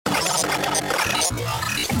The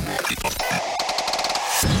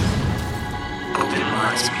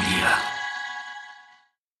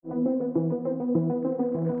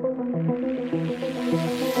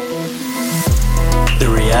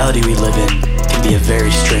reality we live in can be a very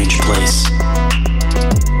strange place.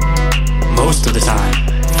 Most of the time,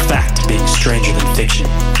 fact being stranger than fiction.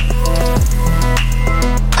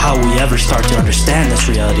 How will we ever start to understand this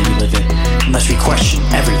reality we live in unless we question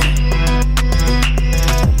everything?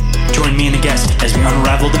 Join me and a guest as we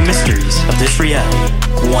unravel the mysteries of this reality,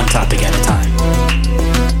 one topic at a time.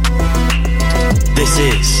 This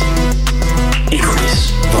is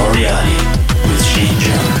Inquiries of Our Reality with Shane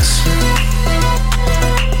Jones.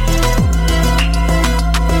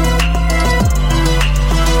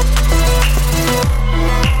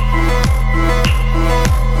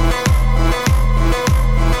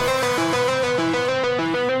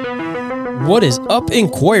 What is up,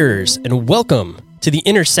 Inquirers, and welcome to the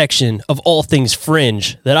intersection of all things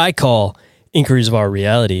fringe that I call Inquiries of Our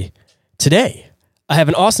Reality. Today, I have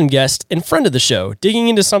an awesome guest and friend of the show digging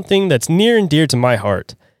into something that's near and dear to my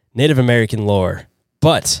heart, Native American lore.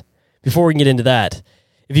 But before we can get into that,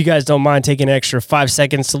 if you guys don't mind taking an extra 5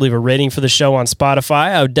 seconds to leave a rating for the show on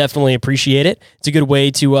Spotify, I would definitely appreciate it. It's a good way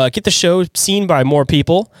to get the show seen by more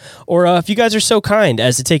people. Or if you guys are so kind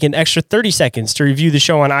as to take an extra 30 seconds to review the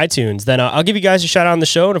show on iTunes, then I'll give you guys a shout out on the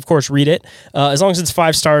show and, of course, read it. As long as it's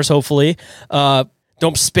 5 stars, hopefully. Don't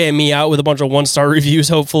spam me out with a bunch of 1-star reviews,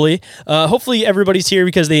 hopefully. Hopefully everybody's here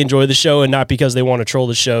because they enjoy the show and not because they want to troll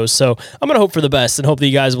the show. So I'm going to hope for the best and hope that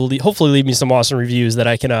you guys will hopefully leave me some awesome reviews that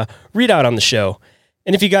I can read out on the show.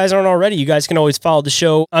 And if you guys aren't already, you guys can always follow the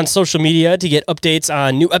show on social media to get updates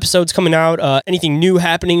on new episodes coming out, anything new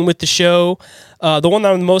happening with the show. The one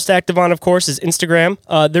that I'm the most active on, of course, is Instagram.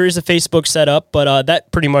 There is a Facebook set up, but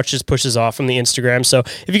that pretty much just pushes off from the Instagram. So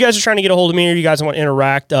if you guys are trying to get a hold of me or you guys want to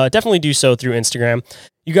interact, definitely do so through Instagram.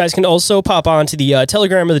 You guys can also pop on to the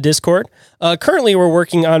Telegram or the Discord. Currently, we're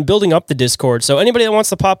working on building up the Discord, so anybody that wants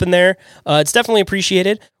to pop in there, it's definitely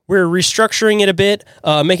appreciated. We're restructuring it a bit,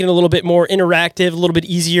 making it a little bit more interactive, a little bit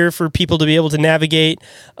easier for people to be able to navigate.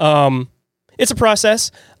 It's a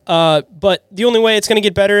process, but the only way it's going to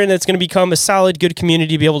get better and it's going to become a solid, good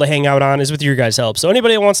community to be able to hang out on is with your guys' help. So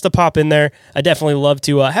anybody that wants to pop in there, I definitely love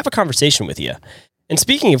to have a conversation with you. And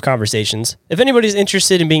speaking of conversations, if anybody's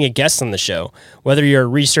interested in being a guest on the show, whether you're a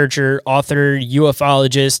researcher, author,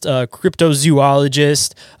 ufologist,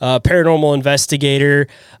 cryptozoologist, paranormal investigator,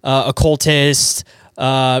 occultist,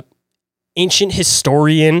 ancient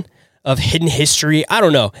historian of hidden history, I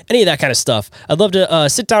don't know, any of that kind of stuff, I'd love to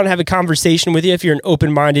sit down and have a conversation with you if you're an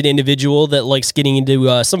open-minded individual that likes getting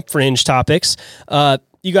into some fringe topics.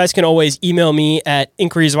 You guys can always email me at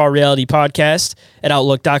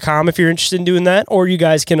inquiriesofourrealitypodcast@outlook.com if you're interested in doing that. Or you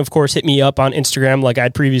guys can, of course, hit me up on Instagram like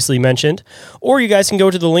I'd previously mentioned. Or you guys can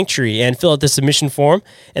go to the Linktree and fill out the submission form,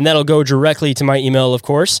 and that'll go directly to my email, of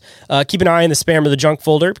course. Keep an eye on the spam or the junk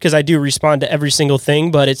folder because I do respond to every single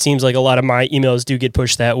thing, but it seems like a lot of my emails do get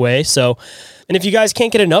pushed that way. And if you guys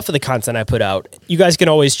can't get enough of the content I put out, you guys can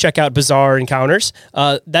always check out Bizarre Encounters.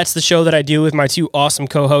 That's the show that I do with my two awesome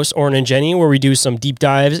co-hosts, Oren and Jenny, where we do some deep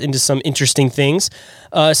dives into some interesting things.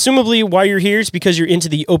 Assumably, why you're here is because you're into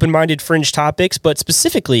the open-minded fringe topics, but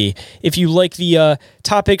specifically, if you like the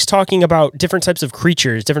topics talking about different types of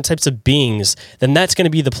creatures, different types of beings, then that's going to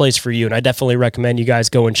be the place for you, and I definitely recommend you guys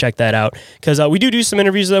go and check that out, because we do some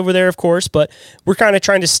interviews over there, of course, but we're kind of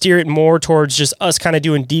trying to steer it more towards just us kind of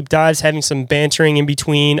doing deep dives, having some bantering in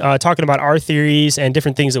between, talking about our theories and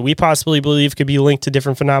different things that we possibly believe could be linked to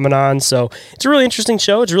different phenomenon. So it's a really interesting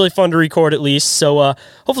show. It's really fun to record, at least. So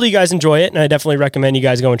hopefully you guys enjoy it, and I definitely recommend you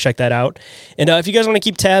guys go and check that out. And if you guys want to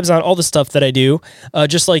keep tabs on all the stuff that I do,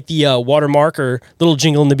 just like the watermark or little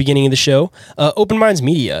jingle in the beginning of the show, Open Minds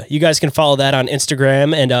Media, you guys can follow that on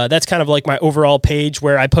Instagram, and that's kind of like my overall page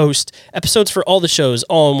where I post episodes for all the shows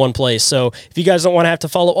all in one place. So if you guys don't want to have to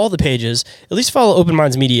follow all the pages, at least follow Open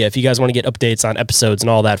Minds Media if you guys want to get updates on episodes and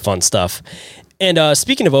all that fun stuff. And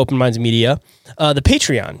speaking of Open Minds Media, the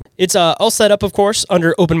Patreon, it's all set up, of course,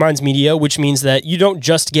 under Open Minds Media, which means that you don't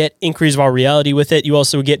just get Inquiries of Our Reality with it, you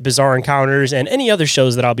also get Bizarre Encounters and any other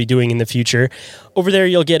shows that I'll be doing in the future. Over there,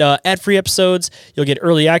 you'll get ad-free episodes, you'll get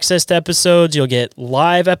early access to episodes, you'll get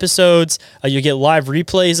live episodes, you'll get live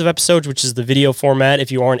replays of episodes, which is the video format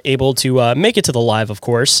if you aren't able to make it to the live, of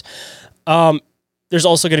course. There's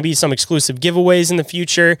also going to be some exclusive giveaways in the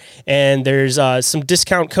future, and there's some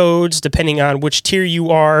discount codes depending on which tier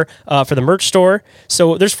you are for the merch store.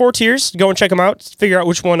 So there's 4 tiers. Go and check them out. Figure out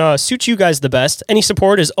which one suits you guys the best. Any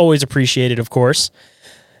support is always appreciated, of course.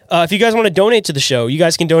 If you guys want to donate to the show, you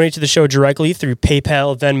guys can donate to the show directly through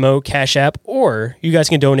PayPal, Venmo, Cash App, or you guys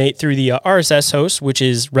can donate through the RSS host, which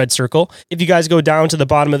is Red Circle. If you guys go down to the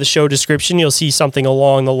bottom of the show description, you'll see something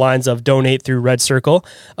along the lines of donate through Red Circle.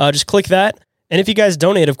 Just click that. And if you guys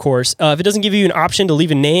donate, of course, if it doesn't give you an option to leave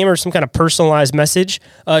a name or some kind of personalized message,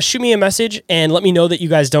 shoot me a message and let me know that you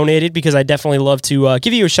guys donated, because I definitely love to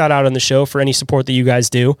give you a shout out on the show for any support that you guys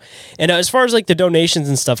do. And as far as like the donations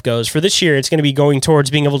and stuff goes, for this year, it's going to be going towards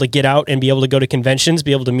being able to get out and be able to go to conventions,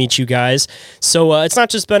 be able to meet you guys. So it's not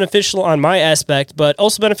just beneficial on my aspect, but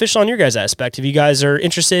also beneficial on your guys' aspect. If you guys are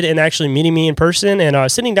interested in actually meeting me in person and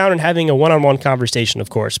sitting down and having a one-on-one conversation, of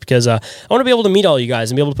course, because I want to be able to meet all you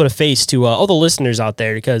guys and be able to put a face to all the listeners out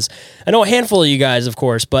there, because I know a handful of you guys, of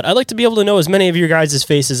course, but I'd like to be able to know as many of your guys'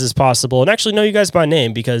 faces as possible and actually know you guys by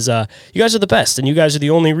name, because you guys are the best, and you guys are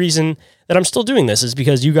the only reason that I'm still doing this, is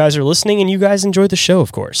because you guys are listening and you guys enjoy the show,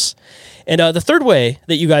 of course. And the third way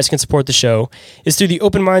that you guys can support the show is through the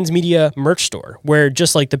Open Minds Media merch store, where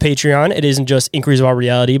just like the Patreon, it isn't just Inquiries of Our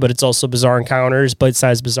Reality, but it's also Bizarre Encounters,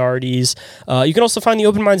 Bite-Sized Bizarrities. You can also find the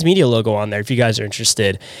Open Minds Media logo on there if you guys are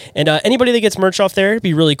interested. And anybody that gets merch off there, it'd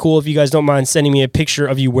be really cool if you guys don't mind sending me a picture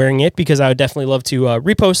of you wearing it, because I would definitely love to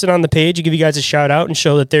repost it on the page and give you guys a shout out and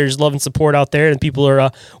show that there's love and support out there and people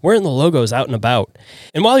are wearing the logos out and about.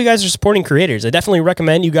 And while you guys are supporting creators, I definitely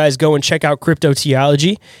recommend you guys go and check out Crypto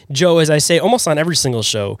Theology. Joe, as I say almost on every single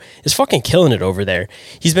show, is fucking killing it over there.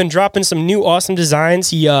 He's been dropping some new awesome designs.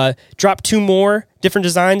 He dropped 2 more different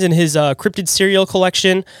designs in his cryptid cereal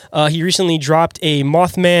collection. He recently dropped a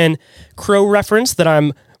Mothman Crow reference that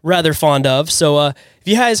I'm rather fond of. So if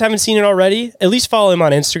you guys haven't seen it already, at least follow him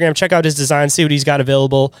on Instagram. Check out his designs, see what he's got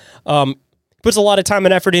available. Puts a lot of time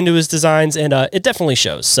and effort into his designs, and it definitely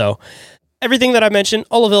shows. So everything that I mentioned,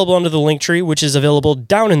 all available under the link tree, which is available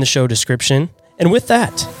down in the show description. And with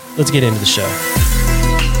that, let's get into the show.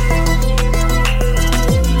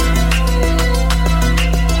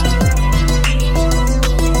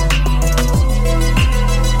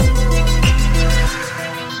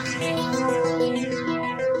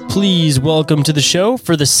 Please welcome to the show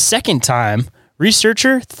for the second time,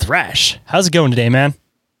 researcher Thrash. How's it going today, man?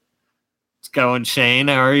 It's going, Shane.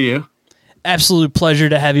 How are you? Absolute pleasure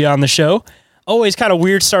to have you on the show. Always kind of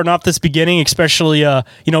weird starting off this beginning, especially,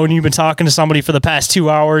 when you've been talking to somebody for the past 2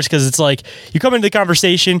 hours, because it's like you come into the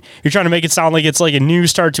conversation, you're trying to make it sound like it's like a new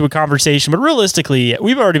start to a conversation, but realistically,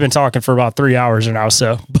 we've already been talking for about 3 hours now,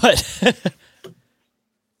 so, but...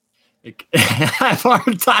 I have a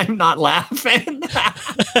hard time not laughing.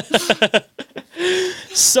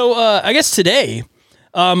 So, I guess today,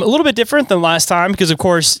 a little bit different than last time, because, of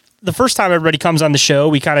course, the first time everybody comes on the show,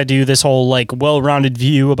 we kind of do this whole like well-rounded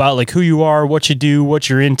view about like who you are, what you do, what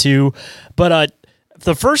you're into. But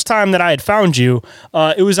the first time that I had found you,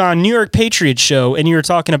 it was on New York Patriots show, and you were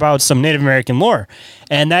talking about some Native American lore.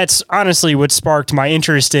 And that's honestly what sparked my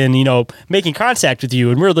interest in, making contact with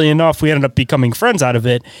you. And weirdly enough, we ended up becoming friends out of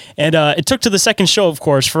it. And it took to the second show, of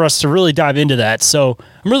course, for us to really dive into that. So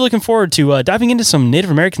I'm really looking forward to diving into some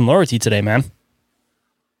Native American lore with you today, man.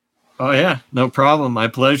 Oh, yeah. No problem. My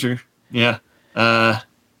pleasure. Yeah.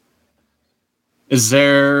 Is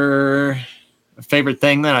there a favorite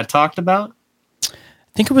thing that I talked about?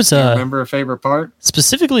 I think it was... remember a favorite part?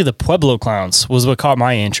 Specifically, the Pueblo clowns was what caught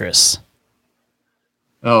my interest.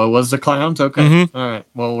 Oh, it was the clowns? Okay. Mm-hmm. All right.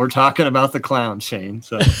 Well, we're talking about the clowns, Shane.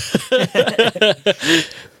 So,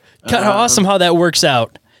 kind of awesome how that works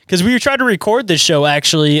out. Because we tried to record this show,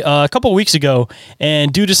 actually, a couple weeks ago,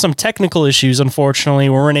 and due to some technical issues, unfortunately,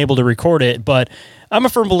 we weren't able to record it. But I'm a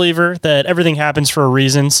firm believer that everything happens for a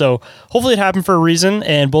reason, so hopefully it happened for a reason,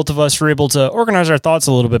 and both of us were able to organize our thoughts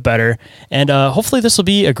a little bit better. And hopefully this will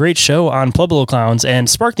be a great show on Pueblo clowns and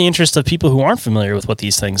spark the interest of people who aren't familiar with what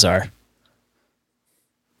these things are.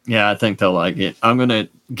 Yeah, I think they'll like it. I'm going to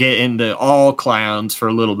get into all clowns for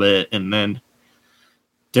a little bit, and then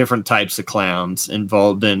different types of clowns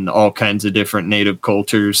involved in all kinds of different native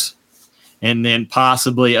cultures, and then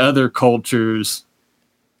possibly other cultures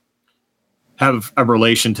have a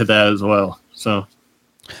relation to that as well. So,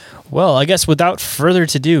 well, I guess without further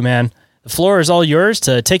ado, man, the floor is all yours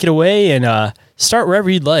to take it away and start wherever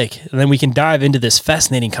you'd like, and then we can dive into this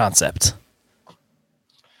fascinating concept.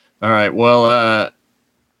 All right. Well,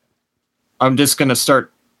 I'm just going to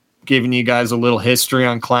start giving you guys a little history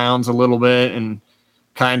on clowns a little bit and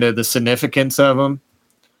kind of the significance of them.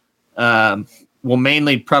 We'll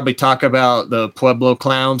mainly probably talk about the Pueblo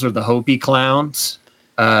clowns or the Hopi clowns.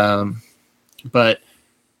 But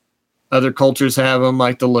other cultures have them,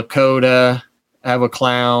 like the Lakota have a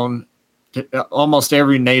clown. Almost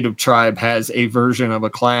every native tribe has a version of a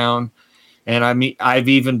clown. And I mean, I've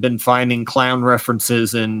even been finding clown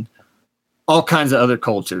references in all kinds of other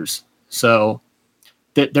cultures. So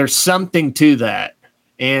there's something to that.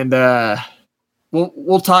 And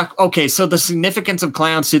we'll talk. Okay, so the significance of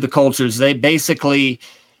clowns to the cultures, they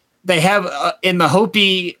have in the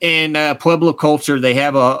Hopi and Pueblo culture, they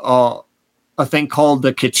have a thing called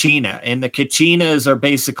the Kachina, and the Kachinas are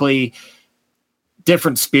basically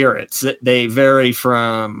different spirits. They vary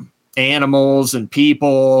from animals and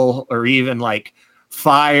people, or even like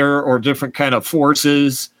fire or different kind of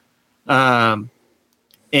forces. And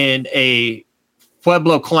a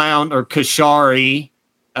Pueblo clown or Kashari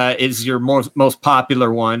is your most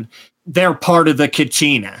popular one. They're part of the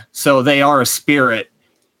Kachina, so they are a spirit.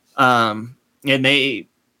 And the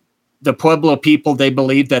Pueblo people, they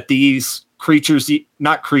believe that these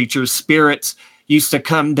spirits used to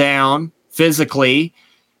come down physically,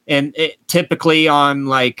 and typically on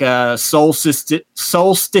like solstices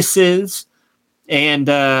and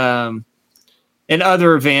other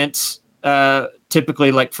events,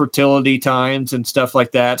 typically like fertility times and stuff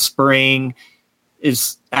like that. Spring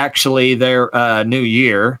is actually their new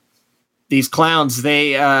year. These clowns,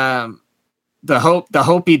 the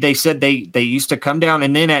Hopi, they said they used to come down,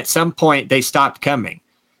 and then at some point they stopped coming.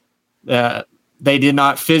 They did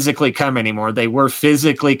not physically come anymore. They were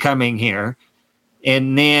physically coming here.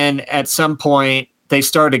 And then at some point they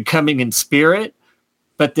started coming in spirit,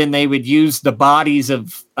 but then they would use the bodies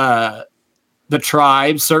of the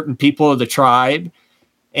tribe, certain people of the tribe,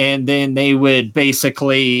 and then they would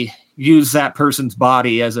basically use that person's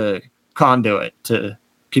body as a conduit to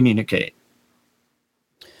communicate.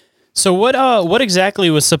 So what exactly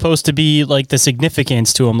was supposed to be like the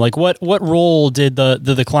significance to them? Like what role did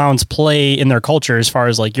the clowns play in their culture as far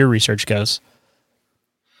as like your research goes?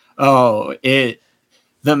 Oh,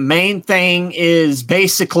 the main thing is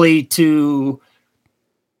basically to,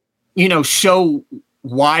 show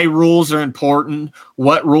why rules are important,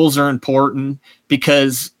 what rules are important,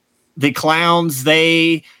 because the clowns,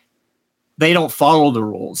 they don't follow the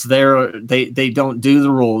rules. They don't do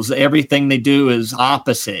the rules. Everything they do is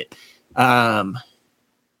opposite.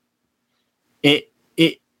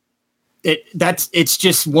 It's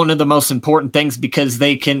just one of the most important things, because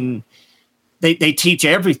they teach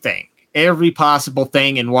everything, every possible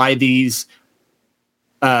thing, and why these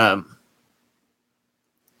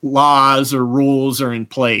laws or rules are in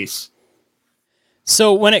place.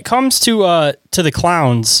 So when it comes to the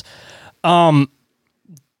clowns,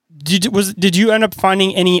 did you end up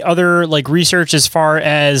finding any other like research as far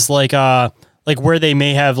as like where they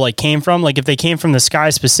may have like came from? Like if they came from the sky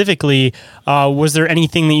specifically, was there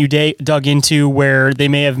anything that you dug into where they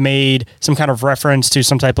may have made some kind of reference to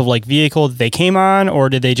some type of like vehicle that they came on, or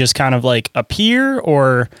did they just kind of like appear,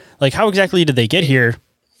 or like how exactly did they get here?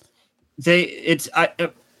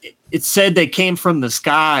 It said they came from the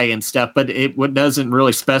sky and stuff, but it doesn't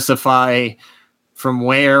really specify from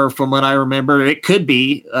where. From what I remember, it could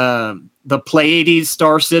be the Pleiades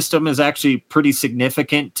star system is actually pretty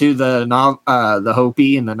significant to the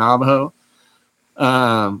Hopi and the Navajo.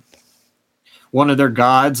 One of their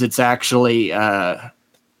gods, it's actually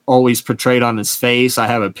always portrayed on his face. I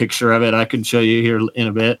have a picture of it I can show you here in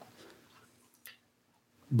a bit.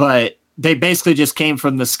 But they basically just came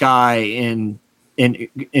from the sky, and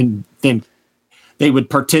then they would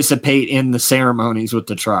participate in the ceremonies with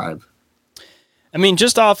the tribe. I mean,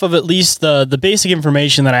 just off of at least the basic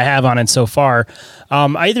information that I have on it so far,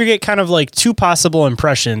 I either get kind of like two possible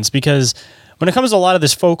impressions, because when it comes to a lot of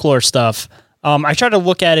this folklore stuff, I try to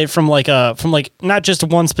look at it from not just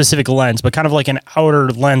one specific lens, but kind of like an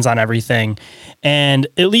outer lens on everything. And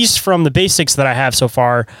at least from the basics that I have so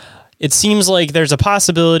far, it seems like there's a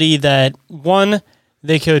possibility that one,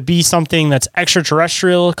 they could be something that's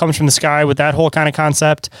extraterrestrial, comes from the sky with that whole kind of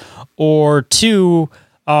concept, or two,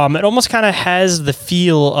 it almost kind of has the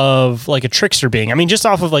feel of like a trickster being. I mean, just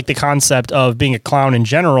off of like the concept of being a clown in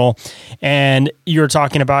general. And you're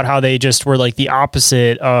talking about how they just were like the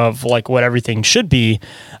opposite of like what everything should be.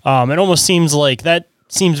 It almost seems like that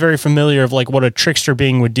seems very familiar of like what a trickster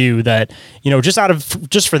being would do, that,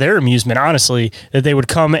 just for their amusement, honestly, that they would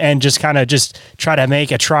come and just kind of just try to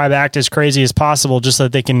make a tribe act as crazy as possible, just so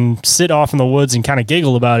that they can sit off in the woods and kind of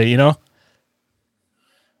giggle about it,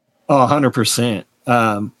 Oh, 100%.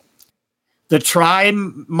 The tribe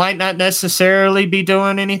might not necessarily be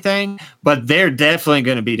doing anything, but they're definitely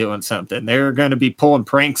going to be doing something. They're going to be pulling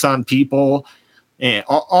pranks on people and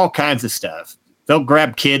all kinds of stuff. They'll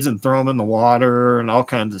grab kids and throw them in the water and all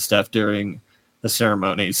kinds of stuff during the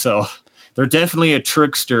ceremony. So they're definitely a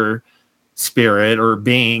trickster spirit or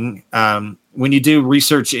being. When you do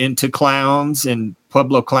research into clowns and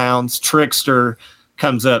Pueblo clowns, trickster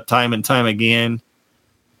comes up time and time again.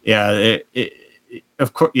 Yeah,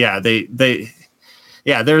 of course. Yeah,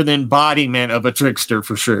 they're the embodiment of a trickster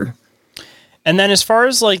for sure. And then as far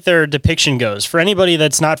as like their depiction goes, for anybody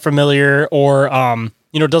that's not familiar or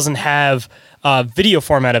doesn't have video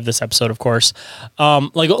format of this episode, of course,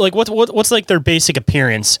 what's like their basic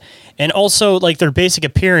appearance, and also like their basic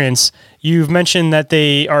appearance. You've mentioned that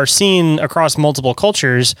they are seen across multiple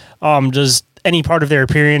cultures. Does any part of their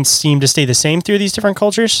appearance seem to stay the same through these different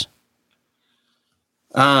cultures?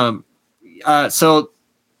 So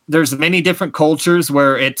there's many different cultures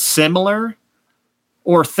where it's similar,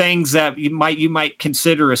 or things that you might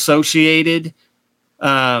consider associated.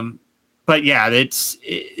 But yeah,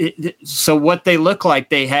 so what they look like,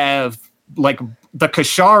 they have like the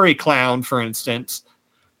Kashari clown, for instance,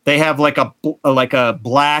 they have like a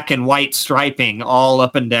black and white striping all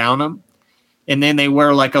up and down them. And then they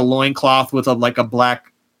wear like a loincloth with a black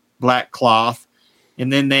cloth.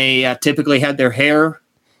 And then they typically had their hair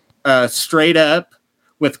straight up,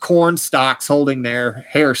 with corn stalks holding their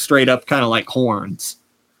hair straight up, kind of like horns.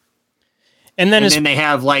 And then they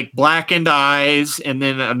have like blackened eyes, and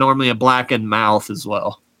then normally a blackened mouth as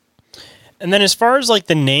well. And then as far as like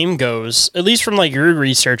the name goes, at least from like your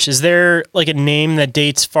research, is there like a name that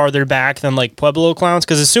dates farther back than like Pueblo clowns?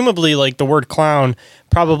 Because assumably like the word clown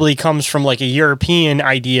probably comes from like a European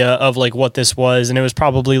idea of like what this was, and it was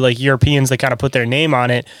probably like Europeans that kind of put their name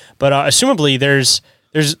on it. But assumably there's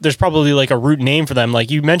probably like a root name for them.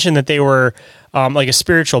 Like you mentioned that they were like a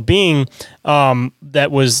spiritual being that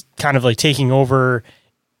was kind of like taking over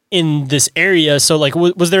in this area. So like,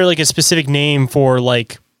 was there like a specific name for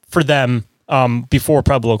them before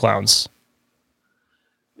Pueblo clowns?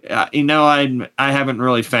 I haven't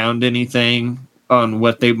really found anything on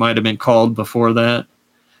what they might have been called before that.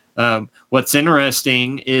 What's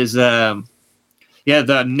interesting is, the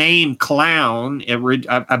name clown,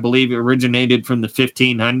 I believe it originated from the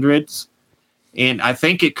 1500s. And I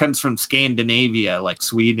think it comes from Scandinavia, like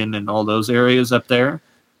Sweden and all those areas up there.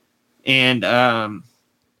 And,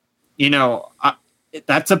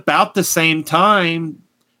 that's about the same time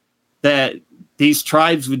that these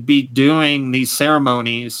tribes would be doing these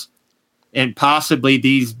ceremonies, and possibly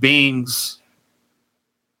these beings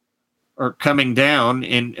are coming down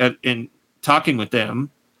and talking with them.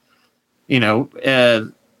 They're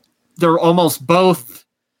almost both,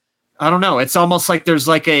 I don't know. It's almost like there's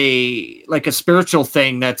like a spiritual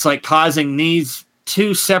thing that's like causing these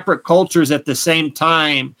two separate cultures at the same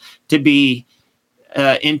time to be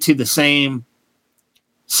into the same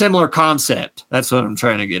similar concept. That's what I'm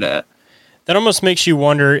trying to get at. That almost makes you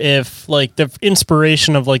wonder if like the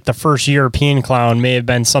inspiration of like the first European clown may have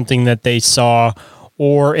been something that they saw,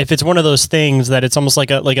 or if it's one of those things that it's almost like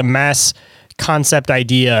a mass concept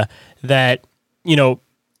idea that,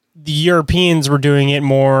 the Europeans were doing it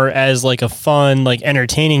more as like a fun, like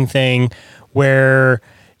entertaining thing where,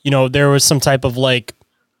 there was some type of like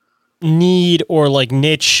need or like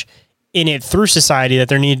niche in it through society, that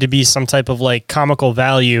there needed to be some type of like comical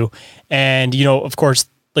value. And, of course,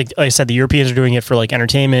 like I said, the Europeans are doing it for like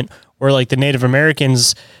entertainment, where like the Native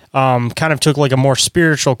Americans kind of took like a more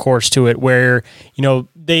spiritual course to it, where,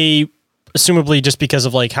 they assumably just because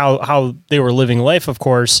of like how they were living life, of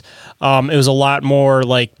course, it was a lot more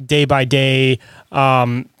like day by day,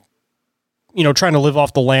 trying to live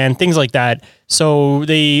off the land, things like that. So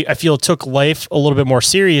I feel, took life a little bit more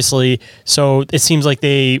seriously. So it seems like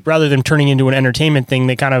they, rather than turning into an entertainment thing,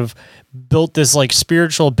 they kind of built this like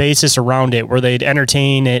spiritual basis around it, where they'd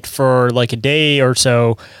entertain it for like a day or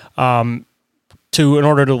so, in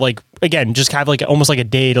order to like, again, just have like almost like a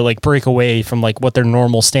day to like break away from like what their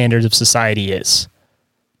normal standards of society is.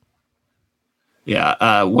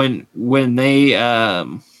 Yeah. When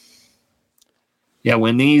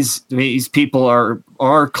these people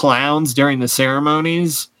are clowns during the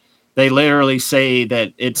ceremonies, they literally say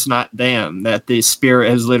that it's not them, that the spirit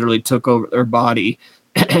has literally took over their body,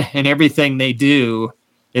 and everything they do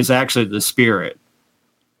is actually the spirit.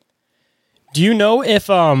 Do you know if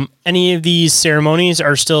any of these ceremonies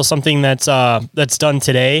are still something that's done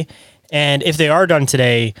today? And if they are done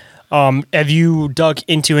today, have you dug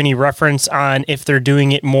into any reference on if they're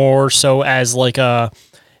doing it more so as like a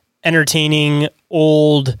entertaining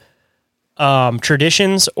old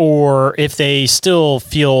traditions, or if they still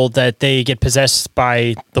feel that they get possessed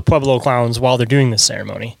by the Pueblo clowns while they're doing this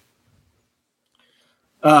ceremony?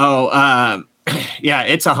 Yeah,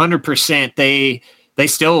 it's 100%. They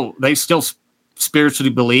still spiritually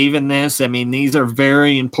believe in this. I mean, these are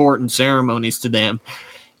very important ceremonies to them.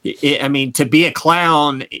 To be a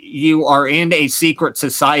clown, you are in a secret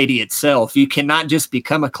society itself. You cannot just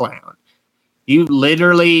become a clown. You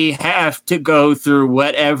literally have to go through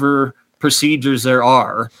whatever procedures there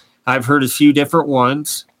are. I've heard a few different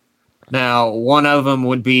ones. Now, one of them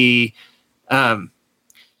would be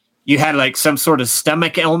you had like some sort of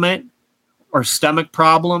stomach ailment or stomach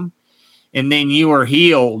problem, and then you were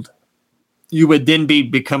healed. You would then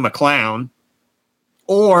become a clown.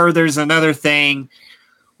 Or there's another thing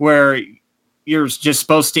where you're just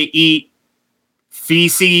supposed to eat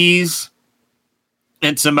feces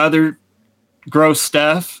and some other gross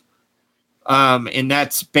stuff. And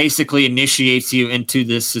that's basically initiates you into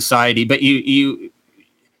this society. But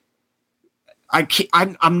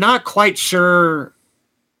I'm not quite sure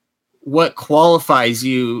what qualifies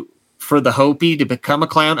you for the Hopi to become a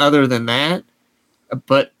clown other than that.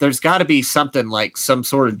 But there's got to be something like some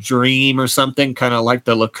sort of dream or something, kind of like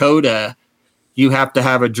the Lakota. You have to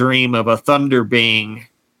have a dream of a thunder being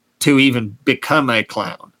to even become a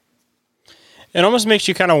clown. It almost makes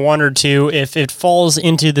you kind of wonder too if it falls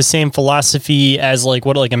into the same philosophy as like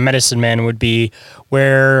what like a medicine man would be,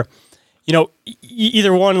 where, you know,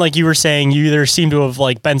 either one, like you were saying, you either seem to have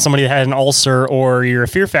like been somebody that had an ulcer, or you're a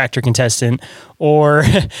Fear Factor contestant, or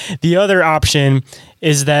the other option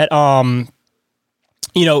is that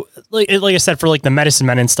you know, like I said, for like the medicine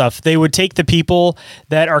men and stuff, they would take the people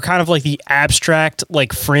that are kind of like the abstract,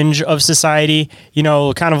 like fringe of society, you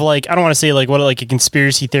know, kind of like, I don't want to say like what like a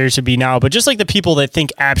conspiracy theorist would be now, but just like the people that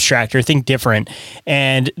think abstract or think different.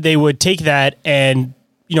 And they would take that and,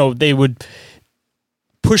 you know, they would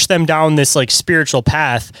push them down this like spiritual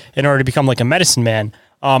path in order to become like a medicine man.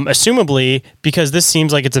 Assumably, because this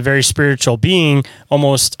seems like it's a very spiritual being,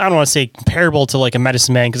 almost, I don't want to say comparable to like a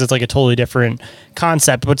medicine man, because it's like a totally different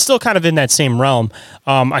concept, but still kind of in that same realm.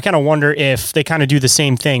 I kind of wonder if they kind of do the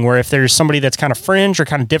same thing, where if there's somebody that's kind of fringe or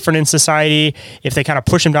kind of different in society, if they kind of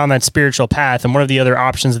push them down that spiritual path, and one of the other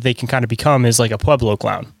options that they can kind of become is like a Pueblo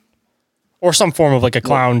clown. Or some form of like a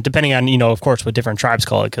clown, depending on, you know, of course, what different tribes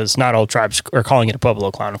call it, because not all tribes are calling it a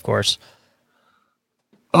Pueblo clown, of course.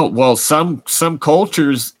 Oh, well, some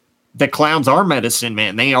cultures, the clowns are medicine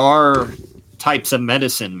men. They are types of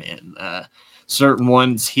medicine men. Certain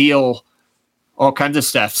ones heal all kinds of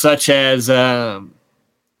stuff, such as the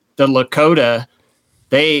Lakota.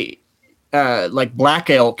 They, like Black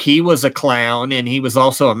Elk, he was a clown, and he was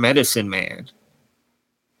also a medicine man.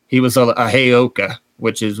 He was a Heyoka,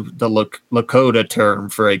 which is the Lakota term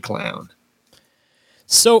for a clown.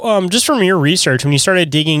 So, just from your research, when you started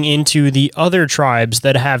digging into the other tribes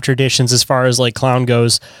that have traditions as far as like clown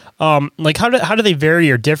goes, like how do they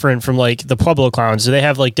vary or different from like the Pueblo clowns? Do they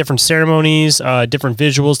have like different ceremonies, different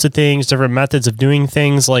visuals to things, different methods of doing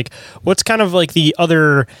things? Like, what's kind of like the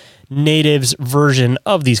other natives' version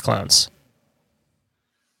of these clowns?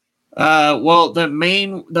 Well, the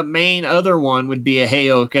main other one would be a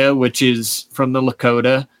Heyoka, which is from the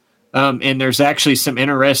Lakota, and there's actually some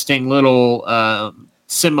interesting little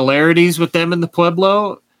similarities with them in the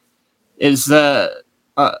Pueblo. Is a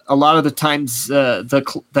lot of the times the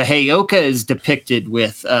Heyoka is depicted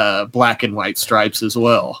with black and white stripes as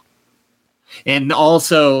well, and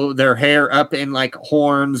also their hair up in like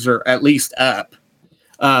horns, or at least up.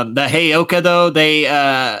 The Heyoka, though,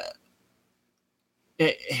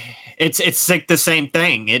 it's like the same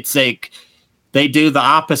thing. It's like they do the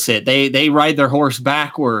opposite. They ride their horse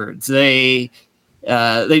backwards. They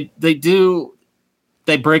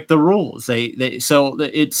break the rules. So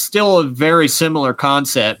it's still a very similar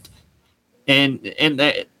concept, and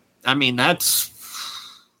I mean, that's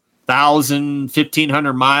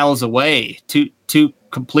 1,500 miles away, two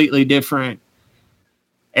completely different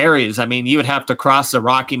areas. I mean, you would have to cross the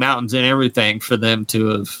Rocky Mountains and everything for them to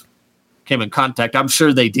have came in contact. I'm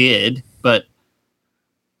sure they did, but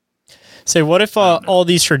say, what if all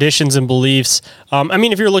these traditions and beliefs, I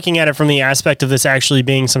mean, if you're looking at it from the aspect of this actually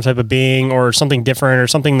being some type of being or something different or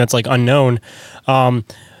something that's like unknown,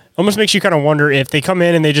 almost makes you kind of wonder if they come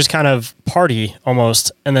in and they just kind of party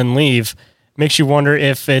almost and then leave. Makes you wonder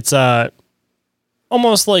if it's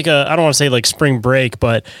almost like I don't want to say like spring break,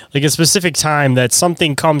 but like a specific time that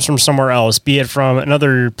something comes from somewhere else, be it from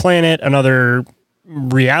another planet, another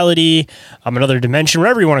reality, another dimension,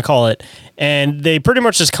 whatever you want to call it, and they pretty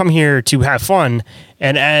much just come here to have fun.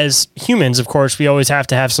 And as humans, of course, we always have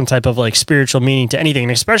to have some type of like spiritual meaning to anything,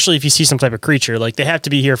 and especially if you see some type of creature, like they have to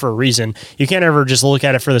be here for a reason. You can't ever just look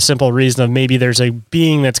at it for the simple reason of maybe there's a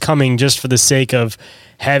being that's coming just for the sake of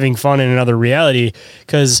having fun in another reality,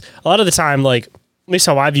 because a lot of the time, like at least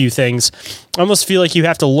how I view things, I almost feel like you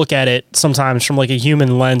have to look at it sometimes from like a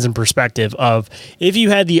human lens and perspective of, if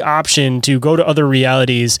you had the option to go to other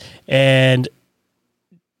realities and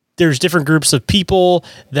there's different groups of people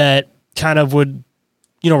that kind of would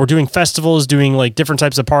we're doing festivals, doing like different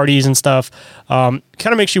types of parties and stuff. Kind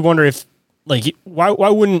of makes you wonder if like, why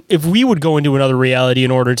wouldn't, if we would go into another reality in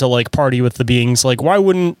order to like party with the beings, like why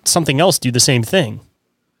wouldn't something else do the same thing?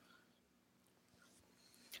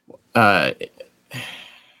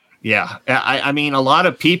 Yeah. I mean, a lot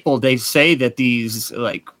of people, they say that these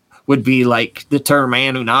like would be like the term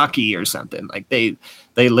Anunnaki or something. Like they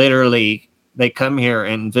literally, they come here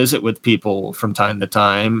and visit with people from time to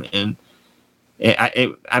time. And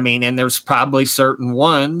I mean, and there's probably certain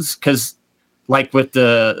ones, because like with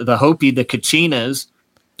the Hopi, the Kachinas,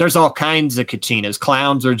 there's all kinds of Kachinas.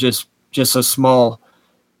 Clowns are just a small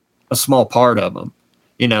part of them,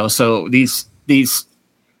 so these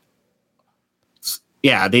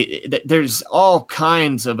yeah, there's all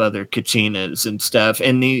kinds of other Kachinas and stuff.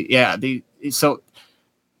 And so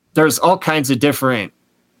there's all kinds of different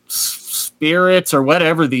spirits or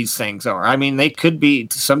whatever these things are. I mean, they could be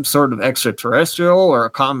some sort of extraterrestrial or a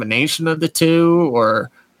combination of the two or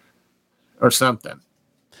something.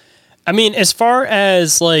 I mean, as far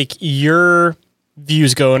as like your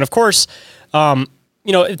views go, and of course,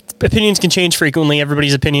 opinions can change frequently.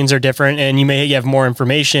 Everybody's opinions are different, and you may have more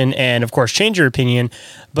information and, of course, change your opinion.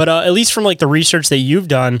 But at least from like the research that you've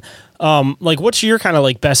done, like what's your kind of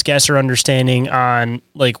like best guess or understanding on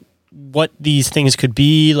like what these things could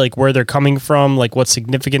be, like where they're coming from, like what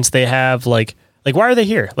significance they have, like why are they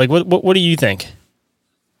here? Like what do you think?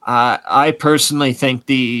 I personally think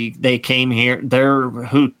they came here. They're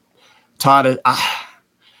who taught it.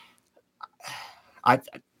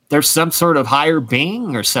 There's some sort of higher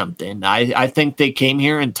being or something. I think they came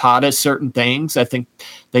here and taught us certain things. I think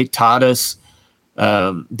they taught us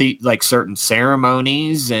like certain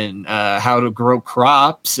ceremonies and how to grow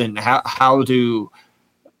crops and how to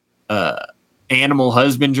animal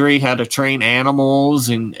husbandry, how to train animals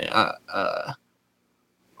and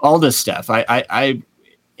all this stuff.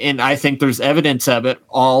 And I think there's evidence of it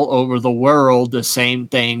all over the world, the same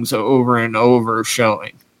things over and over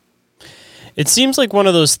showing. It seems like one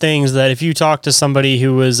of those things that if you talk to somebody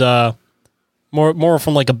who is more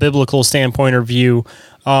from like a biblical standpoint or view,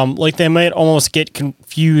 like they might almost get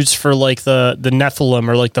confused for like the Nephilim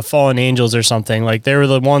or like the fallen angels or something. Like they were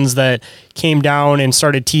the ones that came down and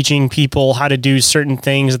started teaching people how to do certain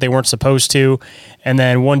things that they weren't supposed to. And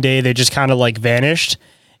then one day they just kind of like vanished.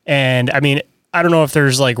 And I mean, I don't know if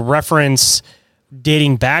there's like reference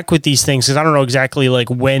dating back with these things, because I don't know exactly like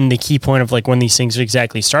when the key point of like when these things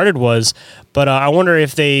exactly started was, but I wonder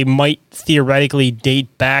if they might theoretically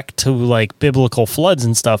date back to like biblical floods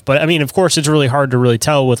and stuff. But I mean, of course, it's really hard to really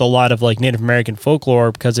tell with a lot of like Native American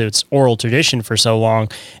folklore because it's oral tradition for so long.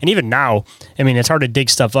 And even now, I mean, it's hard to dig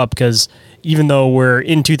stuff up because even though we're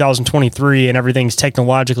in 2023 and everything's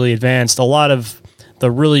technologically advanced, a lot of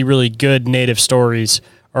the really, really good Native stories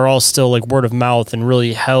are all still like word of mouth and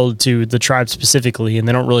really held to the tribe specifically. And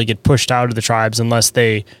they don't really get pushed out of the tribes unless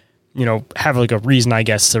they, have like a reason, I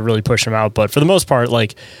guess, to really push them out. But for the most part,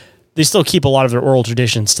 like they still keep a lot of their oral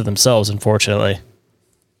traditions to themselves, unfortunately.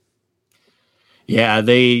 Yeah,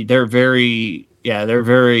 they're very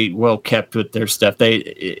well kept with their stuff.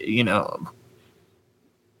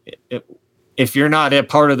 If you're not a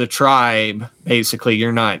part of the tribe, basically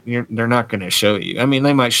they're not going to show you. I mean,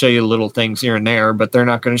 they might show you little things here and there, but they're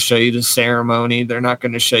not going to show you the ceremony. They're not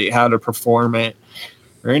going to show you how to perform it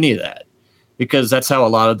or any of that, because that's how a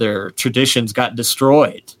lot of their traditions got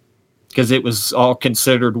destroyed, because it was all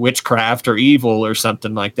considered witchcraft or evil or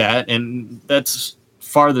something like that. And that's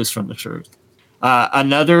farthest from the truth.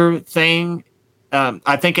 Another thing,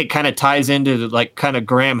 I think it kind of ties into like kind of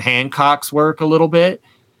Graham Hancock's work a little bit.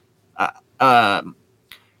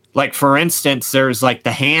 Like for instance, there's like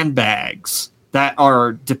the handbags that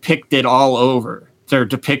are depicted all over. They're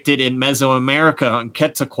depicted in Mesoamerica on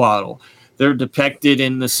Quetzalcoatl. They're depicted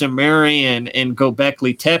in the Sumerian and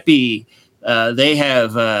Göbekli Tepe. They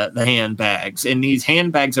have the handbags, and these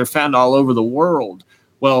handbags are found all over the world.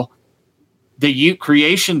 Well, the Ute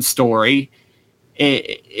creation story,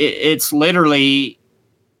 it's literally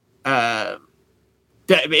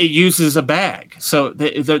it uses a bag. So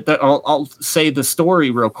I'll say the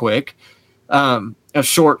story real quick. A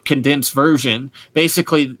short condensed version.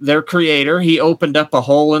 Basically, their creator, he opened up a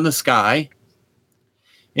hole in the sky,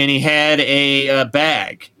 and he had a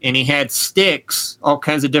bag, and he had sticks, all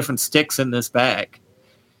kinds of different sticks in this bag.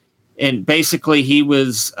 And basically, he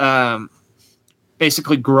was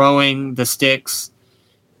basically growing the sticks,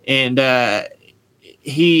 and I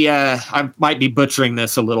might be butchering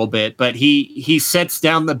this a little bit, but he sets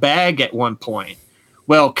down the bag at one point.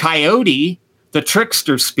 Well, Coyote, the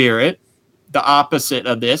trickster spirit, the opposite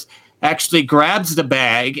of this, actually grabs the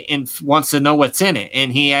bag and wants to know what's in it.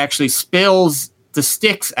 And he actually spills the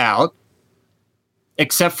sticks out,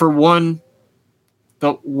 except for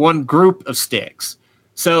the one group of sticks.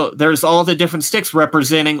 So there's all the different sticks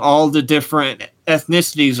representing all the different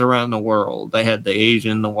ethnicities around the world. They had the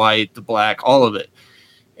Asian, the white, the black, all of it,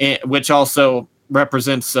 which also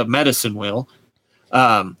represents a medicine wheel.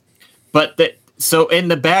 So in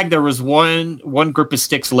the bag there was one group of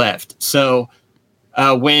sticks left. So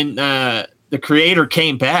when the creator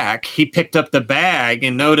came back, he picked up the bag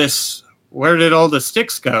and noticed, where did all the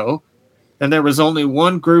sticks go? And there was only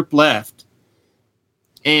one group left.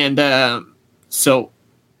 And so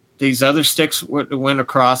these other sticks went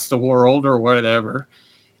across the world or whatever.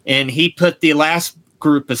 And he put the last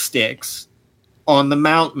group of sticks on the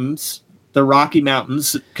mountains, the Rocky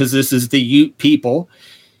Mountains, because this is the Ute people.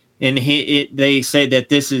 And they say that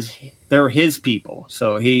they're his people.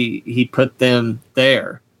 So he put them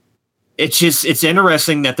there. It's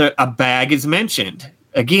interesting that a bag is mentioned.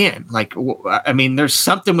 Again, like, I mean, there's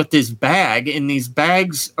something with this bag, and these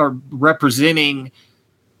bags are representing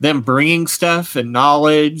them bringing stuff and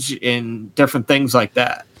knowledge and different things like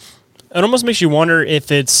that. It almost makes you wonder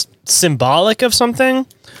if it's symbolic of something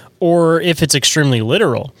or if it's extremely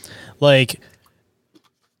literal. Like,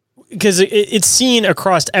 because it's seen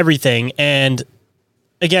across everything. And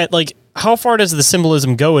again, like, how far does the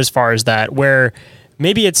symbolism go as far as that, where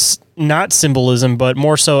maybe it's not symbolism, but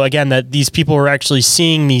more so, again, that these people were actually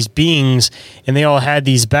seeing these beings and they all had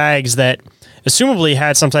these bags that assumably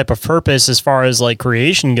had some type of purpose as far as like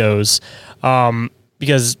creation goes.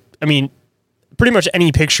 Because, I mean, pretty much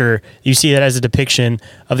any picture you see that has a depiction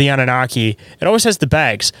of the Anunnaki, it always has the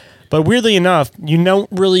bags. But weirdly enough, you don't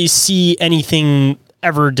really see anything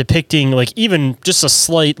ever depicting like even just a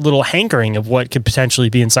slight little hankering of what could potentially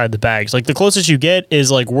be inside the bags. Like the closest you get is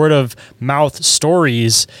like word of mouth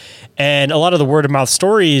stories, and a lot of the word of mouth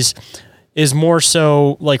stories is more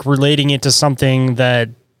so like relating it to something that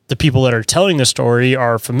the people that are telling the story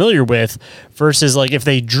are familiar with, versus like if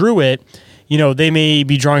they drew it, you know, they may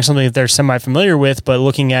be drawing something that they're semi-familiar with, but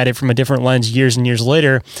looking at it from a different lens years and years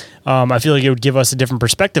later, I feel like it would give us a different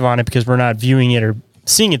perspective on it because we're not viewing it or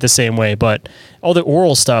seeing it the same way. But all the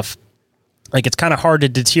oral stuff, like, it's kind of hard to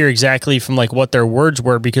deter exactly from like what their words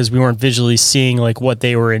were because we weren't visually seeing like what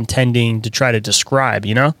they were intending to try to describe,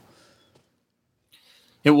 you know?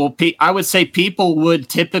 I would say people would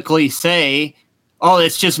typically say, oh,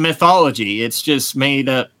 it's just mythology. It's just made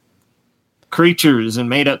up creatures and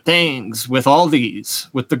made up things with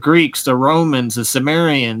the Greeks, the Romans, the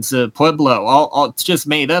Sumerians, the Pueblo, all it's just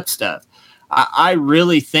made up stuff. I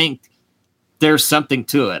really think there's something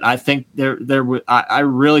to it. I think I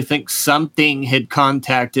really think something had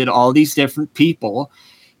contacted all these different people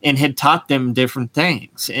and had taught them different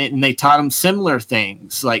things. And they taught them similar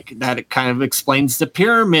things, like that. It kind of explains the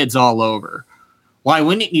pyramids all over. Why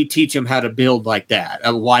wouldn't you teach them how to build like that?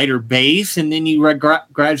 A wider base, and then you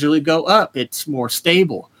gradually go up. It's more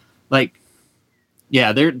stable. Like,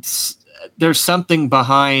 yeah, there's something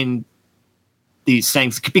behind these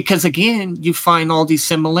things, because again, you find all these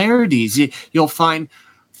similarities. You'll find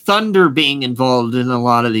thunder being involved in a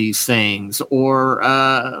lot of these things, or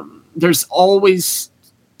there's always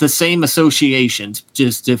the same associations,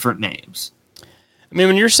 just different names. I mean,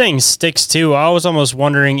 when you're saying sticks too, I was almost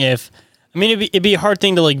wondering if, I mean, it'd be a hard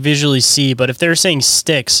thing to like visually see, but if they're saying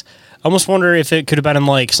sticks, I almost wonder if it could have been in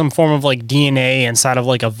like some form of like DNA inside of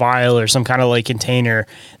like a vial or some kind of like container,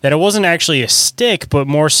 that it wasn't actually a stick, but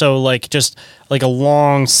more so like just like a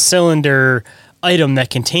long cylinder item that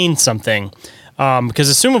contains something. Because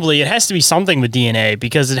assumably it has to be something with DNA,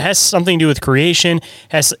 because it has something to do with creation.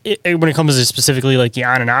 When it comes to specifically like the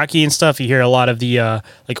Anunnaki and stuff, you hear a lot of the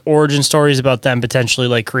like origin stories about them potentially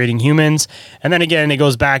like creating humans. And then again, it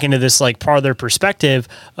goes back into this like part of their perspective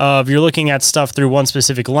of you're looking at stuff through one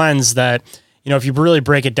specific lens that, you know, if you really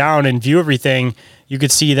break it down and view everything, you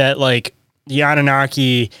could see that like the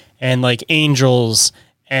Anunnaki and like angels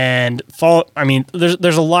and I mean,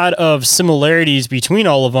 there's a lot of similarities between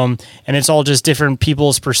all of them, and it's all just different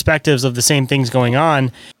people's perspectives of the same things going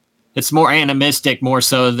on. It's more animistic, more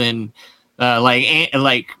so than like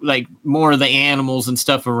more of the animals and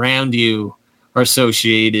stuff around you are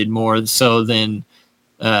associated more so than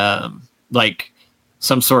like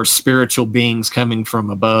some sort of spiritual beings coming from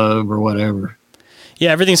above or whatever. Yeah,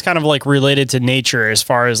 everything's kind of like related to nature as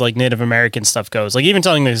far as like Native American stuff goes. Like even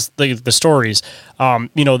telling the stories,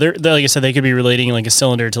 you know, they're like I said, they could be relating like a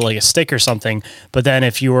cylinder to like a stick or something. But then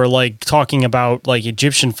if you were like talking about like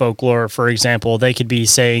Egyptian folklore, for example, they could be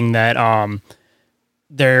saying that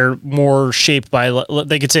they're more shaped by,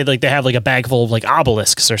 they could say like they have like a bag full of like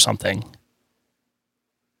obelisks or something.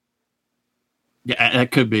 Yeah,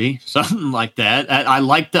 that could be something like that. I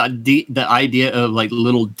like the idea of like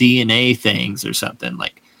little DNA things or something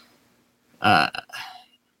like.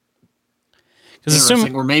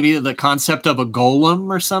 Interesting. Or maybe the concept of a golem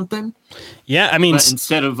or something. Yeah, I mean, but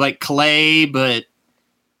instead of like clay, but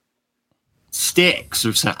sticks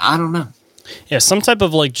or something. I don't know. Yeah, some type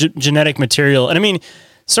of like genetic material. And I mean,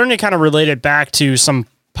 starting to kind of relate it back to some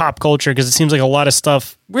pop culture, because it seems like a lot of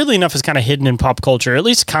stuff, weirdly enough, is kind of hidden in pop culture, at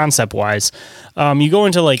least concept wise. You go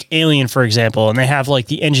into like Alien, for example, and they have like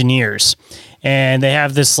the engineers, and they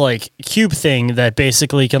have this like cube thing that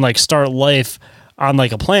basically can like start life on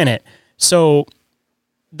like a planet. So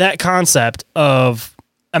that concept of,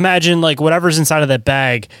 imagine like whatever's inside of that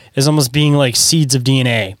bag is almost being like seeds of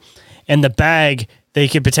DNA, and the bag, they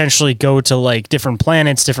could potentially go to like different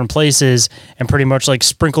planets, different places, and pretty much like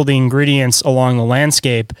sprinkle the ingredients along the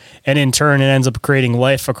landscape. And in turn, it ends up creating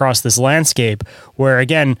life across this landscape where,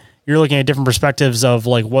 again, you're looking at different perspectives of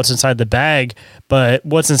like what's inside the bag, but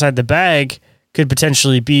what's inside the bag could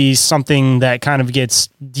potentially be something that kind of gets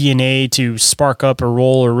DNA to spark up or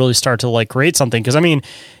roll or really start to like create something. Cause I mean,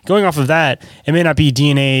 going off of that, it may not be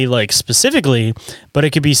DNA like specifically, but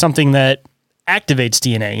it could be something that activates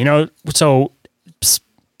DNA, you know? So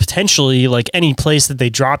potentially like any place that they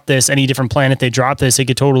drop this, any different planet they drop this, it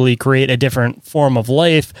could totally create a different form of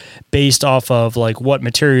life based off of like what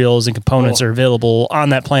materials and components are available on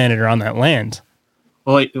that planet or on that land.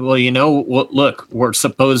 Well, you know what? Look, we're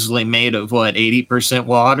supposedly made of what, 80%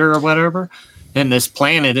 water or whatever, and this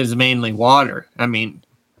planet is mainly water. I mean,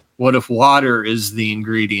 what if water is the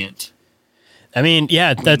ingredient? I mean,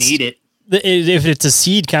 yeah, we need it. If it's a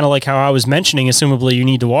seed, kind of like how I was mentioning, assumably you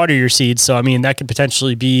need to water your seeds. So, I mean, that could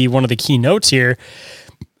potentially be one of the key notes here,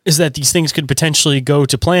 is that these things could potentially go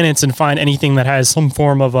to planets and find anything that has some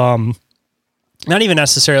form of, not even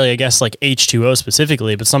necessarily, I guess, like H2O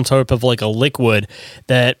specifically, but some type of like a liquid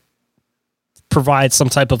that provides some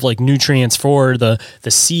type of like nutrients for the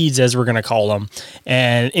seeds, as we're going to call them,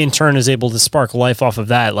 and in turn is able to spark life off of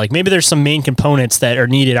that. Like maybe there's some main components that are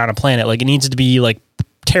needed on a planet. Like it needs to be like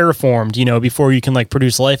terraformed, you know, before you can like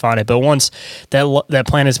produce life on it. But once that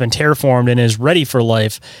planet's been terraformed and is ready for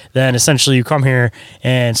life, then essentially you come here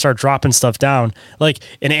and start dropping stuff down. Like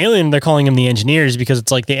in Alien, they're calling them the engineers because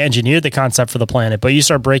it's like they engineered the concept for the planet. But you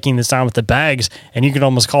start breaking this down with the bags, and you could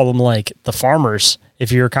almost call them like the farmers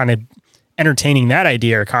if you're kind of entertaining that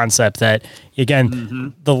idea or concept that,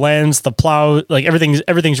 again, the lands, the plow, like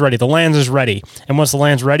everything's ready. The land is ready. And once the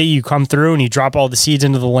land's ready, you come through and you drop all the seeds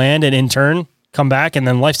into the land, and in turn come back, and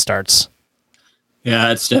then life starts.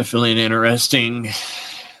 Yeah, it's definitely an interesting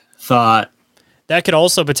thought. That could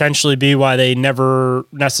also potentially be why they never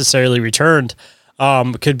necessarily returned.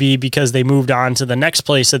 Could be because they moved on to the next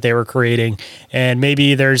place that they were creating, and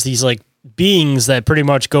maybe there's these like beings that pretty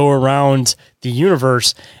much go around the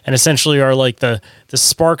universe and essentially are like the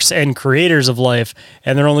sparks and creators of life,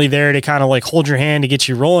 and they're only there to kind of like hold your hand to get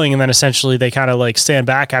you rolling, and then essentially they kind of like stand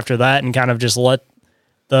back after that and kind of just let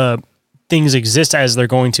the things exist as they're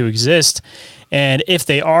going to exist. And if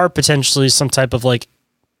they are potentially some type of like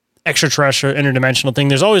extraterrestrial interdimensional thing,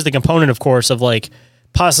 there's always the component, of course, of like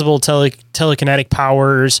possible telekinetic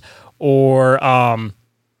powers, or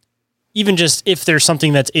even just if there's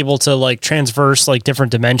something that's able to like transverse like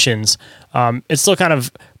different dimensions. It still kind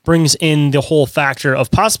of brings in the whole factor of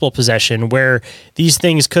possible possession, where these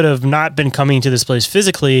things could have not been coming to this place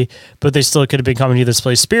physically, but they still could have been coming to this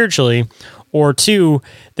place spiritually. Or two,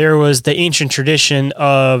 there was the ancient tradition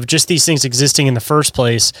of just these things existing in the first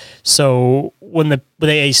place. So when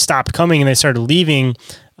they stopped coming and they started leaving,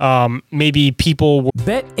 maybe people...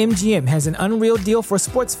 BetMGM has an unreal deal for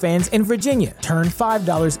sports fans in Virginia. Turn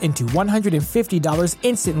 $5 into $150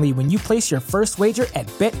 instantly when you place your first wager at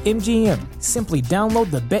BetMGM. Simply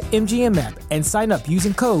download the BetMGM app and sign up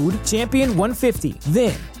using code Champion150.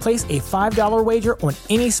 Then, place a $5 wager on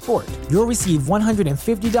any sport. You'll receive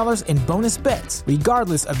 $150 in bonus bets,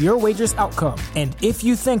 regardless of your wager's outcome. And if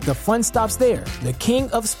you think the fun stops there, the king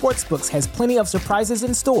of sportsbooks has plenty of surprises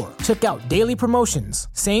in store. Check out daily promotions,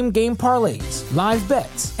 same-game parlays, live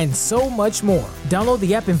bets, and so much more. Download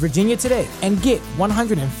the app in Virginia today and get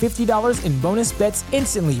 $150 in bonus bets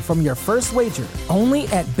instantly from your first wager. Only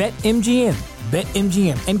at BetMGM.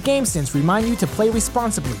 BetMGM and GameSense remind you to play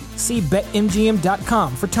responsibly. See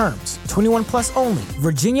BetMGM.com for terms. 21 plus only.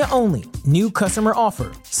 Virginia only. New customer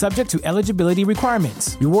offer. Subject to eligibility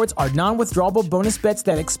requirements. Rewards are non-withdrawable bonus bets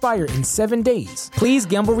that expire in 7 days. Please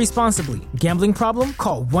gamble responsibly. Gambling problem?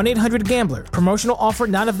 Call 1-800-GAMBLER. Promotional offer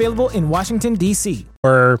not available in Washington, D.C.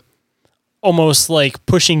 Or almost like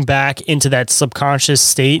pushing back into that subconscious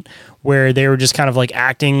state where they were just kind of like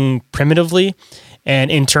acting primitively.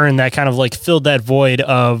 And in turn, that kind of like filled that void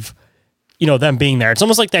of, them being there. It's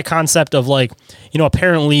almost like that concept of like, a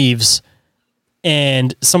parent leaves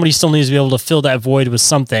and somebody still needs to be able to fill that void with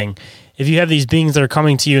something. If you have these beings that are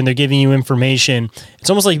coming to you and they're giving you information, it's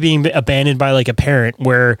almost like being abandoned by like a parent,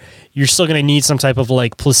 where you're still going to need some type of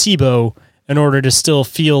like placebo in order to still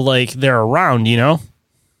feel like they're around,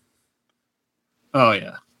 Oh,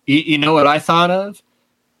 yeah. You know what I thought of?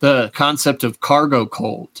 The concept of cargo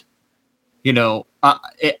cult.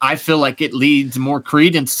 I feel like it leads more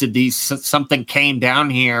credence to these. Something came down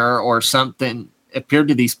here or something appeared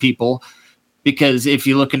to these people. Because if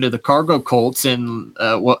you look into the cargo cults in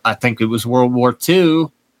I think it was World War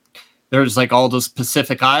II, there's like all those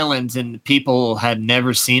Pacific Islands and people had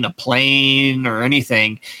never seen a plane or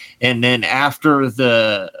anything. And then after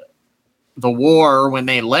the war, when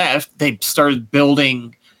they left, they started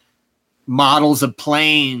building models of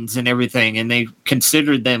planes and everything, and they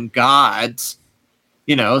considered them gods.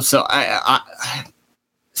 So I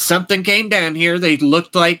something came down here. They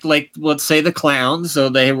looked like let's say the clowns, so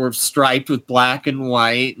they were striped with black and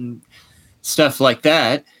white and stuff like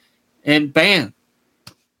that. And bam.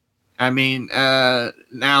 I mean,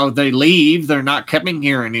 now they leave. They're not coming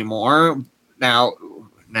here anymore. Now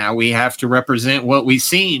we have to represent what we've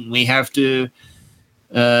seen. We have to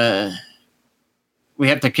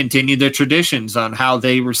continue the traditions on how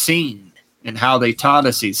they were seen and how they taught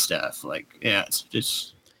us these stuff. Like, yeah, it's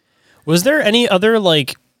just. Was there any other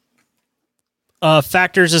like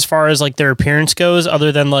factors as far as like their appearance goes,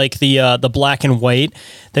 other than like the black and white,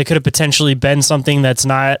 that could have potentially been something that's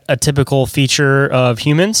not a typical feature of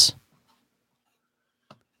humans?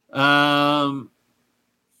 Not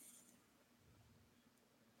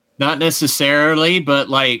necessarily, but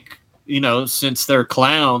like, since they're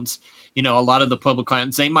clowns, a lot of the public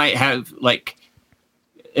clowns, they might have like,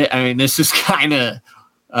 I mean, this is kind of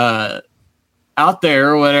out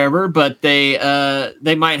there or whatever, but they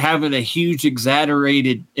might have a huge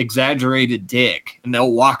exaggerated dick, and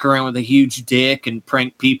they'll walk around with a huge dick and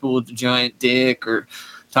prank people with a giant dick or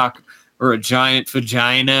a giant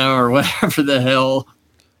vagina or whatever the hell.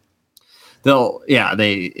 But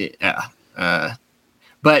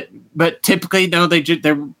typically, no,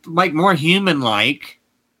 they're like more human-like,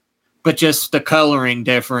 but just the coloring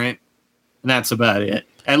different, and that's about it.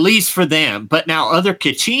 At least for them. But now other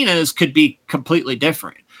Kachinas could be completely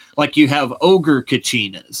different. Like you have ogre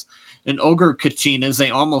Kachinas. And ogre Kachinas,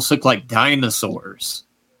 they almost look like dinosaurs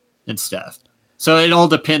and stuff. So it all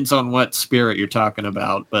depends on what spirit you're talking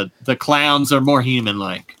about. But the clowns are more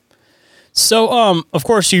human-like. So, of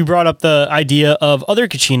course, you brought up the idea of other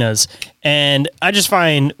Kachinas, and I just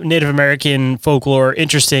find Native American folklore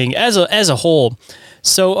interesting as a whole.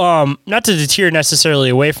 So, not to deter necessarily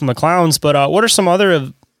away from the clowns, but what are some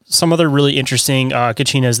other really interesting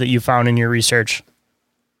Kachinas that you found in your research?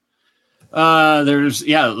 There's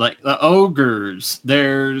like the ogres.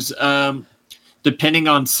 There's depending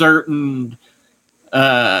on certain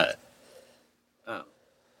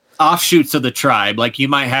offshoots of the tribe. Like you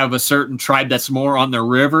might have a certain tribe that's more on the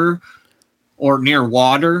river or near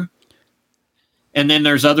water. And then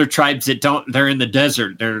there's other tribes that they're in the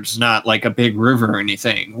desert. There's not like a big river or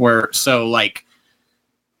anything so like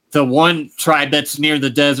the one tribe that's near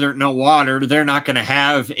the desert, no water, they're not going to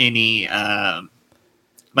have any,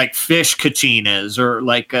 like fish Kachinas or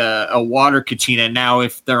like a water Kachina. Now,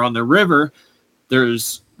 if they're on the river,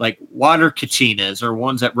 there's like water Kachinas or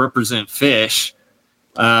ones that represent fish.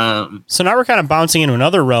 So now we're kind of bouncing into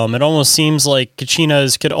another realm. It almost seems like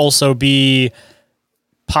Kachinas could also be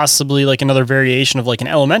possibly like another variation of like an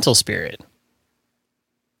elemental spirit.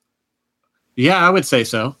 Yeah, I would say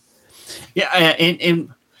so. Yeah, and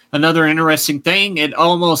another interesting thing, it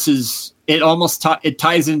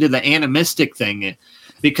ties into the animistic thing,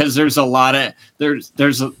 because there's a lot of there's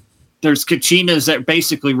Kachinas that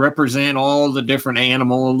basically represent all the different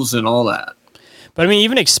animals and all that. But I mean,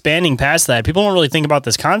 even expanding past that, people don't really think about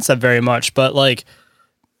this concept very much, but like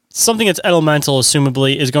something that's elemental,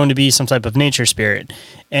 assumably, is going to be some type of nature spirit.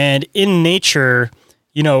 And in nature,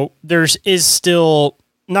 is still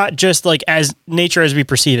not just like as nature as we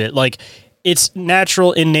perceive it. Like it's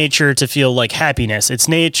natural in nature to feel like happiness. It's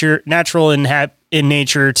natural in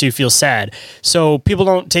nature to feel sad. So people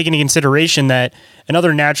don't take into consideration that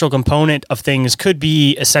another natural component of things could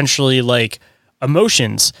be essentially like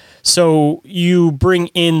emotions. So you bring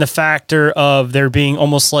in the factor of there being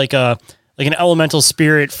almost like a an elemental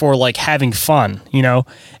spirit for like having fun, you know,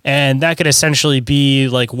 and that could essentially be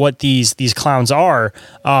like what these clowns are.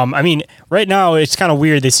 I mean, right now it's kind of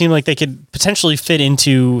weird. They seem like they could potentially fit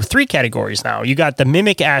into 3 categories now. You got the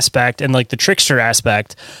mimic aspect and like the trickster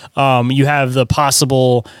aspect. You have the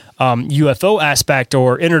possible UFO aspect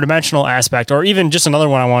or interdimensional aspect, or even just another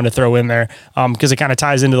one I wanted to throw in there because it kind of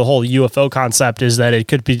ties into the whole UFO concept, is that it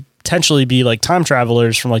could potentially be like time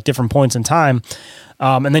travelers from like different points in time.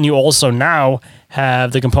 And then you also now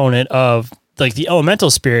have the component of like the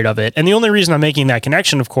elemental spirit of it. And the only reason I'm making that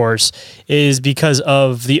connection, of course, is because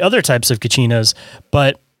of the other types of Kachinas,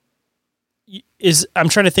 but I'm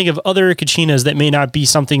trying to think of other Kachinas that may not be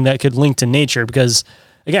something that could link to nature, because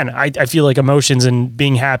again, I feel like emotions and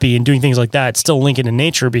being happy and doing things like that still link into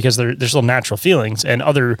nature because they're still natural feelings, and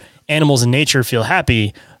other animals in nature feel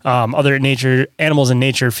happy. Animals in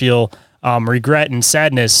nature feel regret and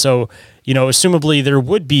sadness. So, you know, assumably there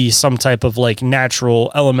would be some type of like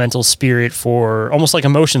natural elemental spirit for almost like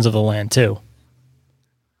emotions of the land too.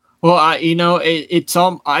 Well,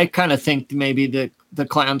 I kind of think maybe the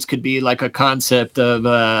clowns could be like a concept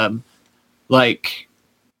of like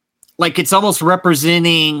it's almost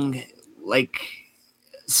representing like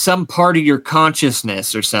some part of your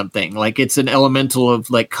consciousness or something. Like it's an elemental of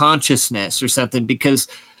like consciousness or something, because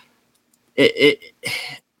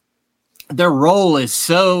their role is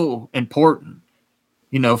so important.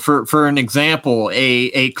 You know, for an example,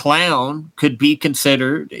 a clown could be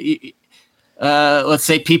considered, let's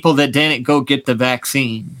say, people that didn't go get the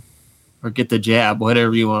vaccine or get the jab,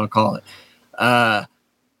 whatever you want to call it.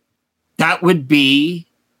 That would be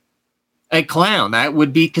a clown. That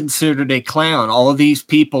would be considered a clown. All of these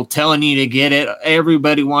people telling you to get it.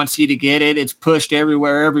 Everybody wants you to get it. It's pushed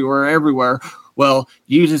everywhere. Well,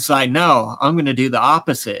 you decide, no, I'm going to do the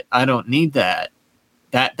opposite. I don't need that.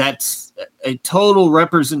 That's a total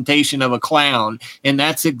representation of a clown, and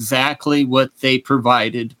that's exactly what they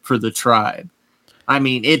provided for the tribe. I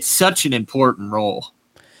mean, it's such an important role.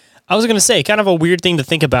 I was going to say, kind of a weird thing to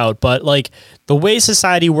think about, but like the way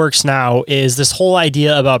society works now is this whole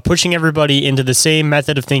idea about pushing everybody into the same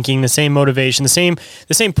method of thinking, the same motivation, the same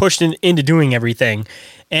push into doing everything.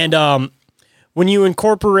 And when you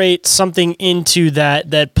incorporate something into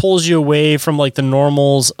that pulls you away from like the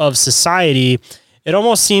normals of society, it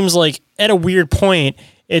almost seems like at a weird point,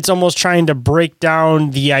 it's almost trying to break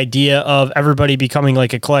down the idea of everybody becoming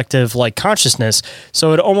like a collective like consciousness.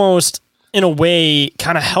 So it almost, in a way,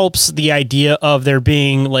 kind of helps the idea of there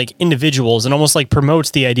being like individuals, and almost like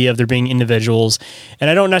promotes the idea of there being individuals. And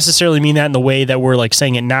I don't necessarily mean that in the way that we're like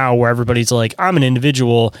saying it now, where everybody's like, I'm an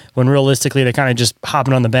individual, when realistically they're kind of just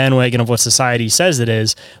hopping on the bandwagon of what society says it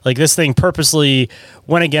is. Like this thing purposely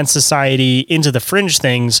went against society into the fringe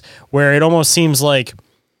things, where it almost seems like,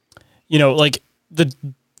 you know, like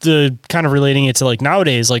the kind of relating it to like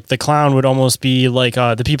nowadays, like the clown would almost be like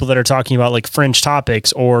the people that are talking about like fringe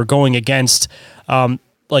topics or going against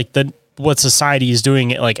like what society is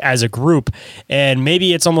doing like as a group. And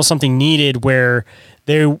maybe it's almost something needed where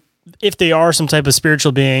if they are some type of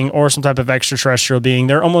spiritual being or some type of extraterrestrial being,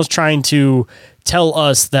 they're almost trying to tell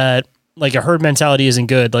us that like a herd mentality isn't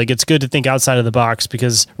good. Like it's good to think outside of the box,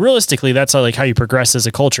 because realistically that's how you progress as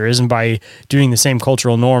a culture, isn't by doing the same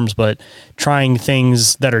cultural norms, but trying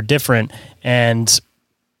things that are different. And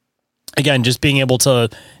again, just being able to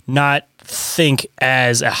not think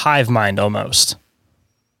as a hive mind almost,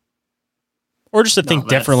 or just to think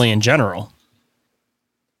differently in general.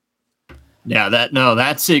 Yeah, that's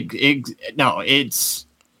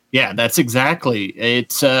exactly.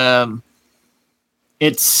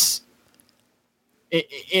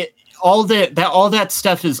 All that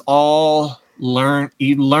stuff is all learned.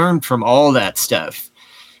 You learn from all that stuff.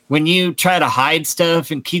 When you try to hide stuff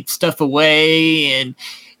and keep stuff away,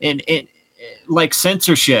 and like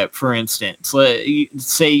censorship, for instance, you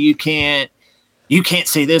say you can't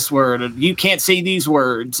say this word, or you can't say these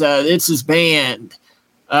words. This is banned.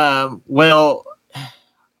 Well,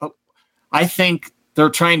 I think they're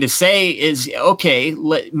trying to say is, okay,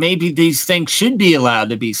 maybe these things should be allowed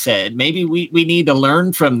to be said. Maybe we need to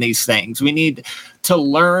learn from these things. We need to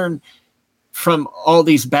learn from all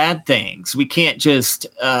these bad things. We can't just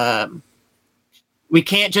hide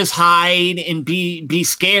and be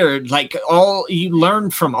scared. Like you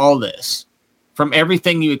learn from all this, from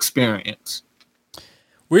everything you experience.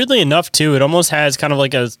 Weirdly enough, too, it almost has kind of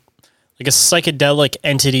like a psychedelic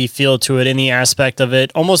entity feel to it, in the aspect of it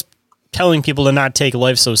almost telling people to not take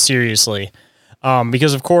life so seriously.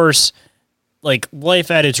 Because of course, like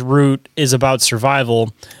life at its root is about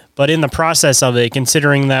survival, but in the process of it,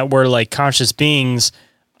 considering that we're like conscious beings,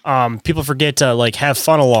 people forget to like have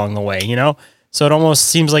fun along the way, you know? So it almost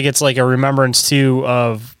seems like it's like a remembrance too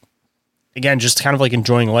of, again, just kind of like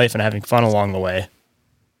enjoying life and having fun along the way.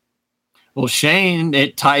 Well, Shane,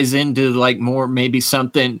 it ties into like more maybe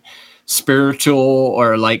something spiritual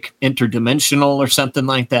or like interdimensional or something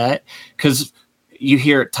like that. Because you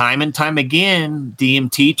hear it time and time again,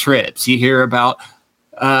 DMT trips. You hear about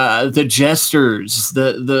the jesters,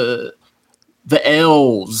 the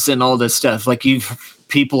elves, and all this stuff. Like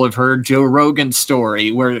people have heard Joe Rogan's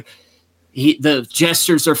story where the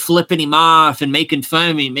jesters are flipping him off and making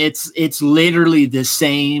fun of him. It's literally the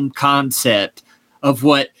same concept of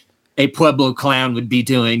what a Pueblo clown would be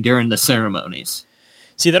doing during the ceremonies.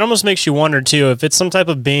 See, that almost makes you wonder too, if it's some type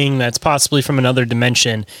of being that's possibly from another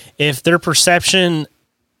dimension, if their perception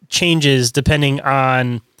changes depending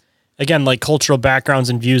on, again, like cultural backgrounds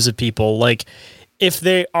and views of people. Like if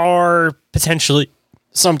they are potentially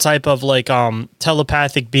some type of like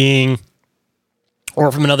telepathic being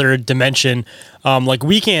or from another dimension, like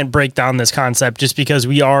we can't break down this concept just because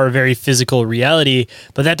we are a very physical reality,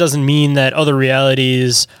 but that doesn't mean that other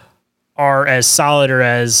realities are as solid or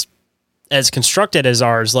as constructed as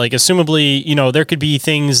ours. Like assumably, you know, there could be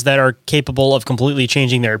things that are capable of completely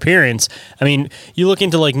changing their appearance. I mean, you look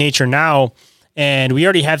into like nature now, and we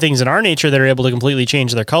already have things in our nature that are able to completely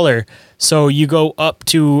change their color. So you go up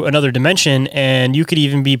to another dimension and you could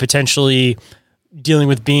even be potentially dealing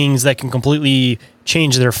with beings that can completely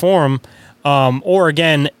change their form. Or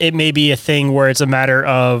again, it may be a thing where it's a matter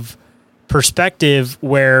of perspective,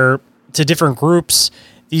 where to different groups,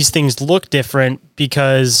 these things look different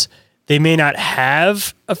because they may not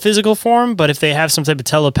have a physical form, but if they have some type of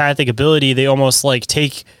telepathic ability, they almost like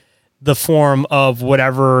take the form of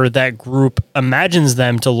whatever that group imagines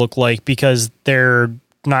them to look like because they're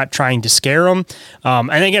not trying to scare them.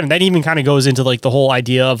 And again, that even kind of goes into like the whole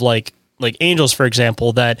idea of like angels, for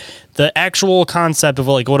example, that the actual concept of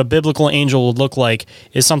like what a biblical angel would look like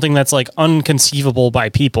is something that's like unconceivable by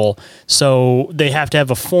people. So they have to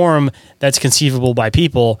have a form that's conceivable by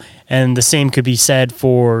people. And the same could be said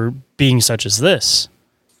for beings such as this.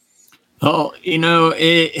 Oh, you know,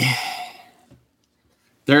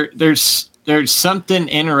 there's something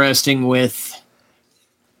interesting with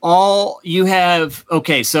all you have.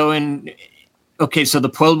 So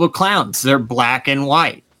the Pueblo clowns, they're black and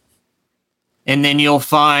white. And then you'll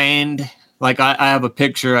find, like I have a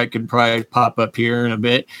picture I could probably pop up here in a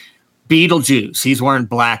bit. Beetlejuice, he's wearing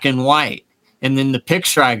black and white. And then the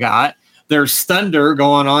picture I got, there's thunder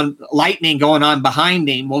going on, lightning going on behind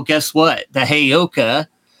him. Well, guess what? The Heyoka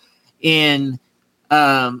in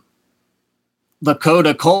Lakota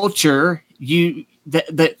culture, you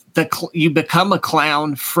become a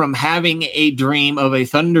clown from having a dream of a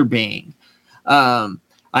thunder being.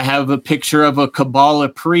 I have a picture of a Kabbalah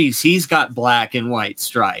priest. He's got black and white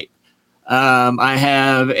stripe. I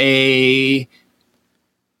have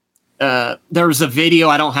there was a video.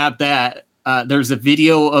 I don't have that. There's a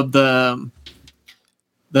video of the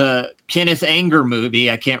Kenneth Anger movie.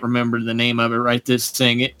 I can't remember the name of it right this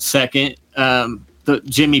second. The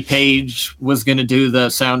Jimmy Page was going to do the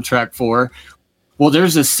soundtrack for. Well,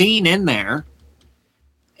 there's a scene in there.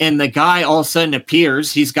 And the guy all of a sudden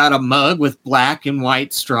appears. He's got a mug with black and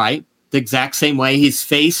white stripe, the exact same way. His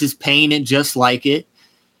face is painted just like it.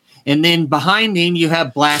 And then behind him, you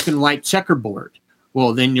have black and white checkerboard.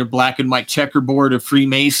 Well, then your black and white checkerboard of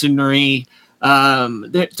Freemasonry.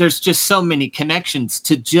 There's just so many connections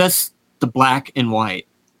to just the black and white.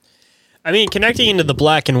 I mean, connecting into the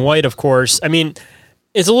black and white, of course. I mean,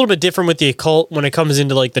 it's a little bit different with the occult when it comes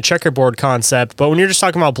into like the checkerboard concept, but when you're just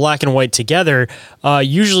talking about black and white together,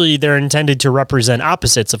 usually they're intended to represent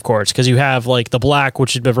opposites, of course, because you have like the black, which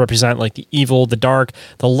should represent like the evil, the dark,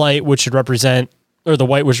 the light, which should represent, or the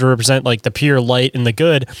white, which should represent like the pure light and the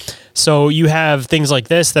good. So you have things like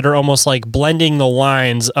this that are almost like blending the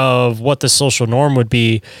lines of what the social norm would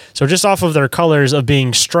be. So just off of their colors of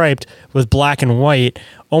being striped with black and white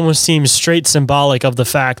almost seems straight symbolic of the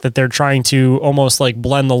fact that they're trying to almost like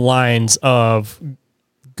blend the lines of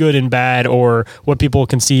good and bad, or what people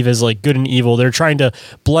conceive as like good and evil. They're trying to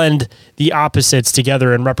blend the opposites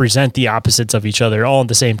together and represent the opposites of each other all at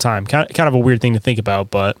the same time. Kind of a weird thing to think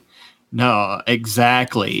about, but no,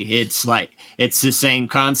 exactly. It's like, it's the same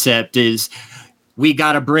concept is we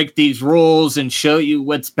got to break these rules and show you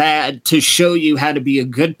what's bad to show you how to be a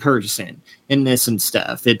good person in this and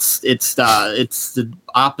stuff. It's the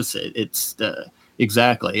opposite. It's the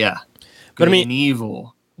exactly. Yeah. Good but I mean, and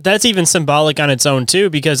evil. That's even symbolic on its own too,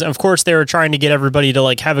 because of course they were trying to get everybody to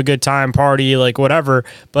like have a good time, party, like whatever,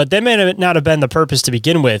 but that may not have been the purpose to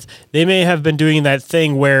begin with. They may have been doing that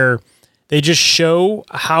thing where they just show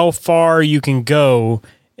how far you can go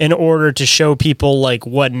in order to show people like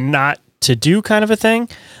what not to do kind of a thing.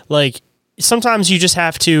 Like, sometimes you just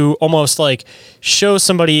have to almost like show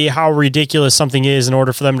somebody how ridiculous something is in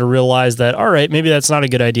order for them to realize that, all right, maybe that's not a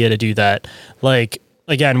good idea to do that. Like,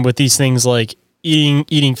 again, with these things like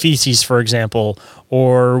eating feces, for example,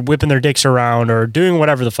 or whipping their dicks around or doing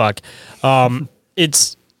whatever the fuck.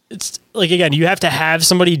 It's like, again, you have to have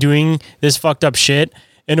somebody doing this fucked up shit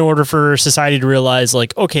in order for society to realize,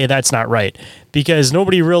 like, okay, that's not right. Because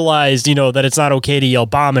nobody realized, that it's not okay to yell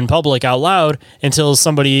bomb in public out loud until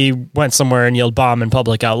somebody went somewhere and yelled bomb in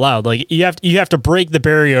public out loud. Like, you have to break the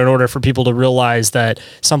barrier in order for people to realize that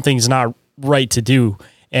something's not right to do.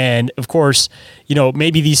 And of course,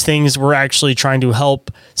 maybe these things were actually trying to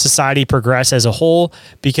help society progress as a whole,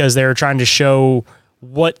 because they were trying to show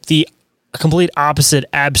what the complete opposite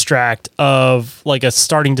abstract of like a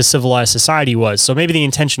starting to civilized society was. So maybe the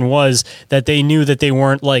intention was that they knew that they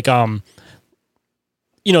weren't like, they're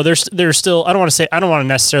still, I don't want to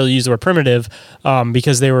necessarily use the word primitive,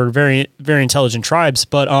 because they were very, very intelligent tribes,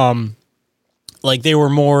 but, like they were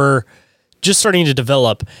more just starting to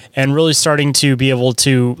develop and really starting to be able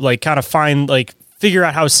to like kind of figure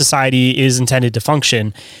out how society is intended to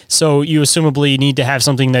function. So you assumably need to have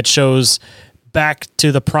something that shows back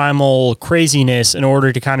to the primal craziness in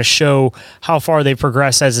order to kind of show how far they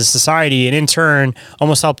progress as a society, and in turn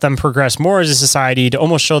almost help them progress more as a society, to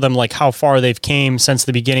almost show them like how far they've came since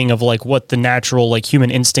the beginning of like what the natural like human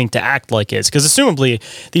instinct to act like is. Because assumably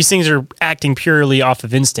these things are acting purely off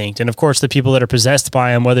of instinct, and of course the people that are possessed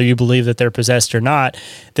by them, whether you believe that they're possessed or not,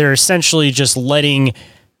 they're essentially just letting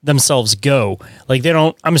themselves go. Like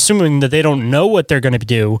I'm assuming that they don't know what they're going to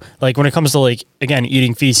do. Like when it comes to like, again,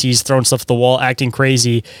 eating feces, throwing stuff at the wall, acting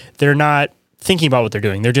crazy, they're not thinking about what they're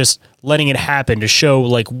doing. They're just letting it happen to show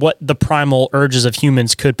like what the primal urges of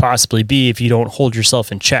humans could possibly be if you don't hold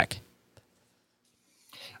yourself in check.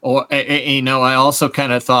 Or, I also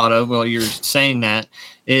kind of thought of, while you're saying that,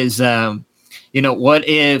 is, what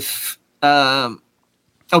if,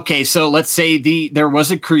 okay, so let's say there was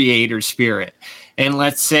a creator spirit, and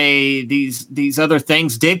let's say these other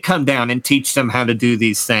things did come down and teach them how to do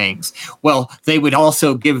these things. Well, they would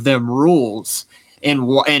also give them rules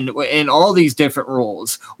and all these different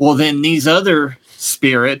rules. Well, then these other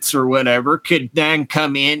spirits or whatever could then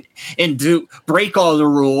come in and break all the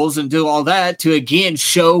rules and do all that to again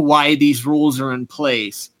show why these rules are in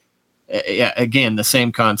place. Yeah, again, the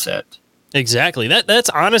same concept. Exactly. That's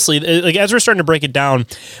honestly, like, as we're starting to break it down,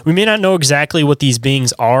 we may not know exactly what these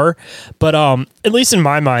beings are, but at least in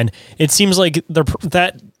my mind, it seems like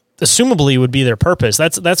that assumably would be their purpose.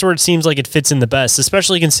 That's where it seems like it fits in the best,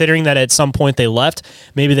 especially considering that at some point they left.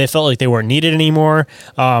 Maybe they felt like they weren't needed anymore.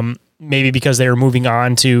 Maybe because they were moving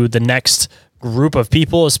on to the next group of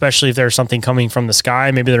people, especially if there's something coming from the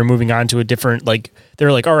sky. Maybe they're moving on to a different, like,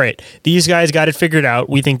 they're like, all right, these guys got it figured out.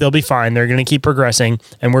 We think they'll be fine. They're going to keep progressing,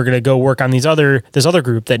 and we're going to go work on this other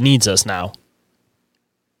group that needs us now.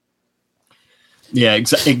 Yeah,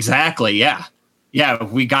 exactly. Yeah. Yeah.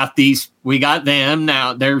 We got them.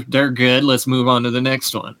 Now they're good. Let's move on to the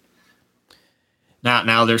next one.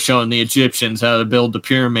 Now they're showing the Egyptians how to build the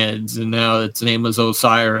pyramids, and now its name was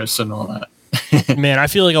Osiris and all that. Man, I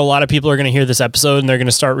feel like a lot of people are going to hear this episode and they're going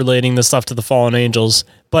to start relating this stuff to the fallen angels.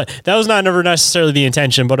 But that was never necessarily the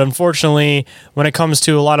intention. But unfortunately, when it comes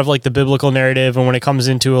to a lot of like the biblical narrative, and when it comes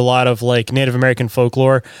into a lot of like Native American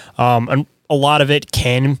folklore, and a lot of it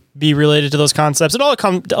can be related to those concepts. It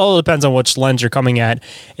all depends on which lens you're coming at.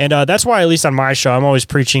 And that's why, at least on my show, I'm always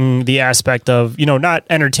preaching the aspect of, not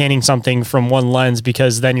entertaining something from one lens,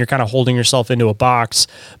 because then you're kind of holding yourself into a box.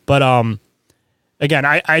 But again,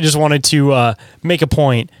 I just wanted to make a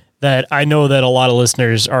point that I know that a lot of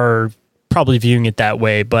listeners are probably viewing it that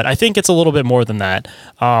way, but I think it's a little bit more than that,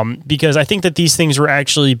 because I think that these things were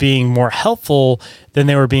actually being more helpful than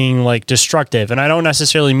they were being like destructive. And I don't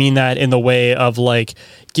necessarily mean that in the way of like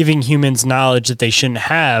giving humans knowledge that they shouldn't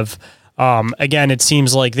have. Again, it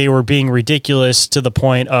seems like they were being ridiculous to the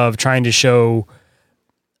point of trying to show,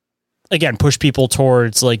 again, push people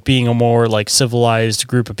towards like being a more like civilized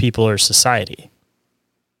group of people or society.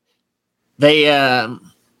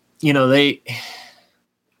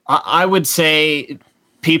 I would say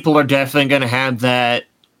people are definitely going to have that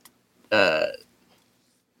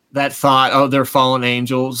thought, oh, they're fallen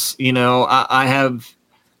angels. I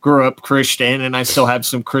grew up Christian, and I still have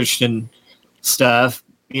some Christian stuff,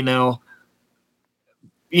 but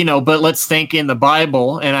let's think in the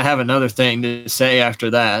Bible, and I have another thing to say after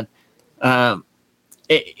that.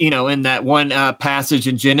 In that one passage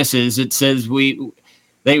in Genesis, it says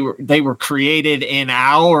they were created in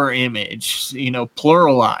our image,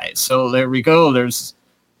 pluralized. So there we go. There's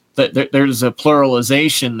a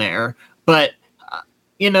pluralization there. But,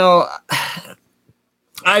 you know,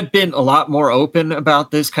 I've been a lot more open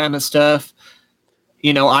about this kind of stuff.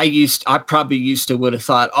 You know, I probably used to would have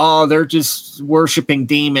thought, oh, they're just worshiping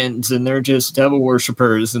demons and they're just devil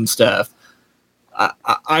worshipers and stuff.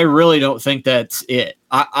 I really don't think that's it.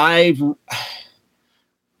 I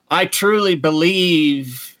truly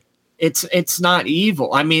believe it's not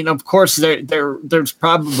evil. I mean, of course, there's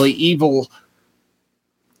probably evil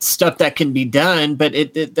stuff that can be done, but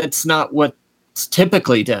that's not what's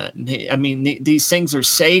typically done. I mean, these things are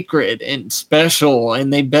sacred and special,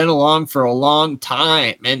 and they've been along for a long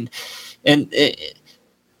time, and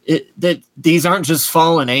these aren't just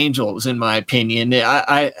fallen angels, in my opinion.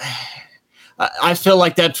 I feel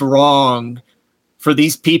like that's wrong for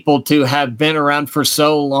these people to have been around for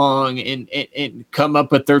so long and come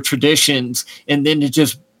up with their traditions, and then to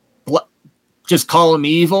just call them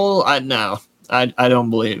evil. No, I don't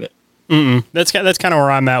believe it. Mm-mm. That's kind of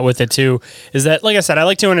where I'm at with it too, is that, like I said, I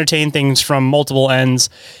like to entertain things from multiple ends,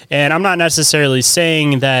 and I'm not necessarily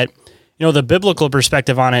saying that, the biblical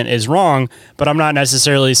perspective on it is wrong, but I'm not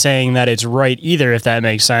necessarily saying that it's right either, if that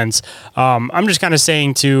makes sense. I'm just kind of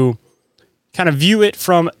saying to kind of view it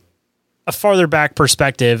from a farther back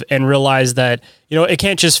perspective and realize that, it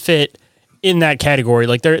can't just fit in that category.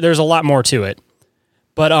 Like there's a lot more to it.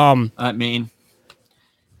 But I mean,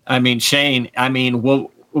 Shane,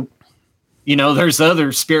 well, there's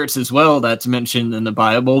other spirits as well that's mentioned in the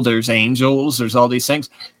Bible. There's angels, there's all these things.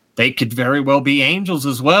 They could very well be angels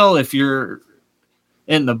as well if you're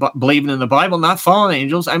believing in the Bible, not fallen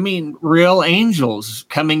angels. I mean, real angels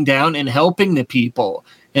coming down and helping the people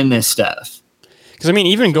in this stuff. Because,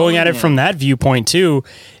 even going at it from that viewpoint too,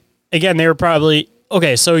 again, they were probably,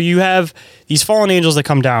 okay, so you have these fallen angels that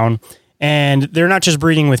come down, and they're not just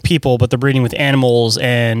breeding with people, but they're breeding with animals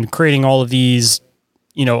and creating all of these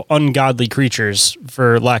ungodly creatures,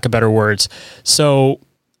 for lack of better words. So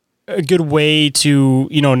a good way to,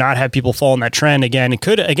 not have people fall in that trend, again, it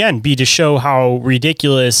could, again, be to show how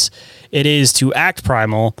ridiculous it is to act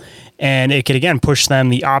primal. And it could, again, push them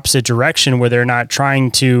the opposite direction, where they're not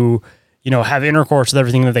trying to, have intercourse with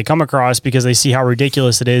everything that they come across, because they see how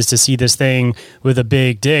ridiculous it is to see this thing with a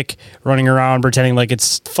big dick running around pretending like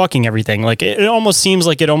it's fucking everything. Like it almost seems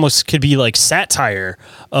like it almost could be like satire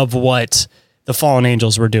of what the fallen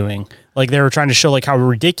angels were doing. Like they were trying to show like how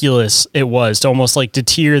ridiculous it was to almost like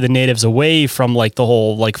deter the natives away from like the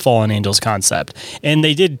whole like fallen angels concept. And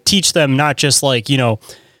they did teach them not just like, you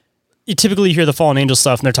typically hear the fallen angel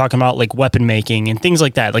stuff and they're talking about like weapon making and things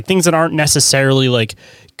like that, like things that aren't necessarily like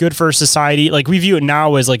good for society. Like we view it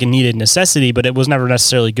now as like a needed necessity, but it was never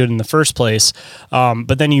necessarily good in the first place.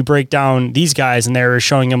 But then you break down these guys and they're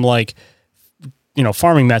showing them like,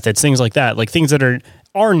 farming methods, things like that, like things that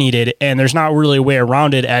are needed, and there's not really a way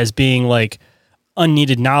around it as being like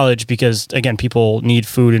unneeded knowledge, because again, people need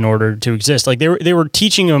food in order to exist. Like they were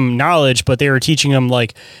teaching them knowledge, but they were teaching them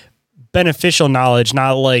like beneficial knowledge,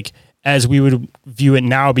 not like as we would view it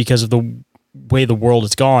now because of the way the world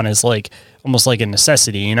has gone, as like almost like a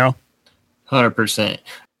necessity, 100%.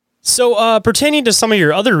 So pertaining to some of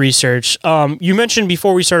your other research, you mentioned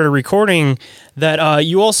before we started recording that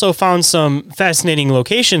you also found some fascinating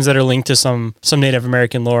locations that are linked to some Native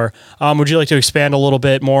American lore. Would you like to expand a little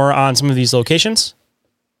bit more on some of these locations?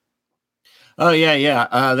 Oh,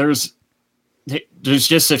 yeah. There's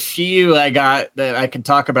just a few I got that I can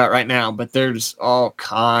talk about right now, but there's all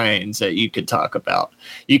kinds that you could talk about.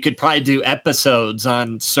 You could probably do episodes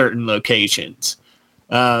on certain locations.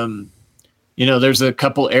 There's a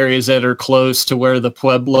couple areas that are close to where the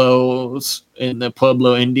Pueblos and the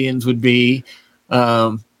Pueblo Indians would be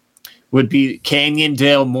Canyon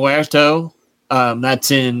del Muerto.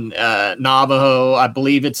 That's in Navajo. I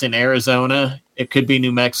believe it's in Arizona. It could be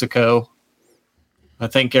New Mexico. I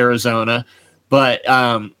think Arizona. But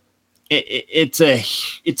it's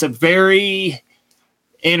a very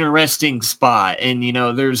interesting spot. And,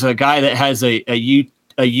 there's a guy that has a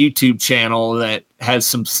YouTube channel that has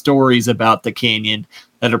some stories about the canyon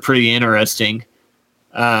that are pretty interesting.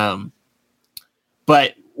 But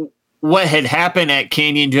what had happened at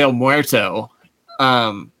Canyon del Muerto,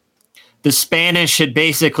 the Spanish had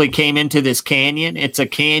basically came into this canyon. It's a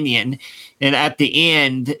canyon. And at the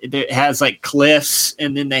end, it has like cliffs,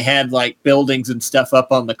 and then they had like buildings and stuff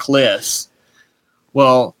up on the cliffs.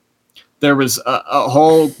 Well, there was a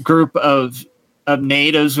whole group of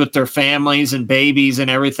natives with their families and babies and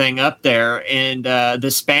everything up there, and the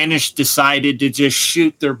Spanish decided to just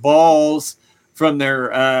shoot their balls from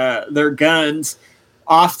their guns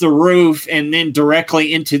off the roof and then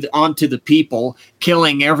directly onto the people,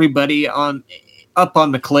 killing everybody up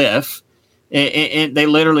on the cliff. And they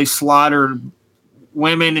literally slaughtered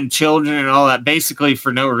women and children and all that, basically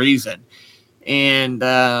for no reason. And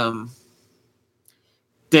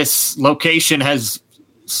this location has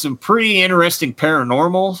some pretty interesting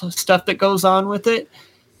paranormal stuff that goes on with it,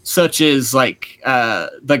 such as like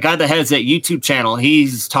the guy that has that YouTube channel,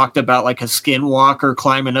 he's talked about like a skinwalker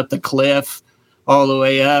climbing up the cliff all the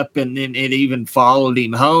way up, and then it even followed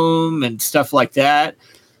him home and stuff like that.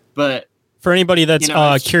 But for anybody that's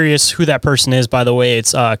curious who that person is, by the way,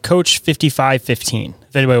 it's Coach 5515.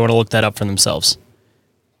 If anybody want to look that up for themselves.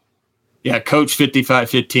 Yeah, Coach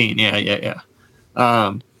 5515. Yeah.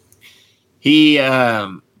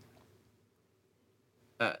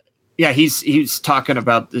 He's talking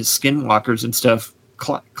about the skinwalkers and stuff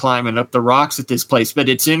climbing up the rocks at this place. But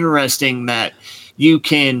it's interesting that you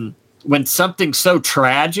can, when something so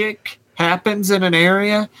tragic happens in an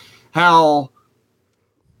area, how,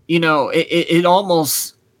 it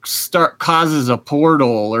almost causes a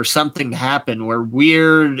portal or something to happen where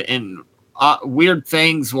weird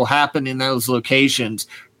things will happen in those locations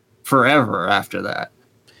forever after that.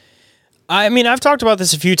 I mean, I've talked about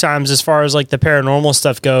this a few times as far as like the paranormal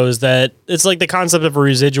stuff goes, that it's like the concept of a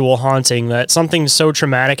residual haunting, that something so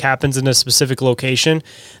traumatic happens in a specific location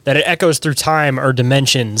that it echoes through time or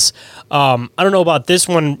dimensions. I don't know about this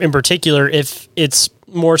one in particular, if it's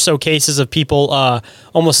more so cases of people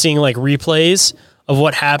almost seeing like replays of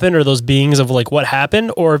what happened, or those beings of like what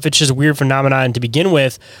happened, or if it's just weird phenomenon to begin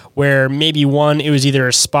with, where maybe it was either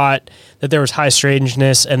a spot that there was high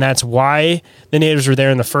strangeness and that's why the natives were there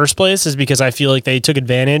in the first place, is because I feel like they took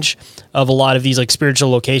advantage of a lot of these like spiritual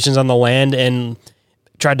locations on the land and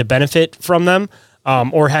tried to benefit from them,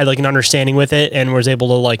 or had like an understanding with it and was able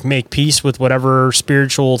to like make peace with whatever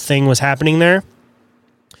spiritual thing was happening there.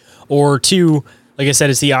 Or two, like I said,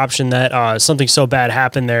 it's the option that something so bad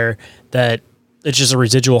happened there that it's just a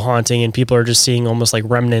residual haunting and people are just seeing almost like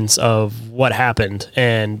remnants of what happened.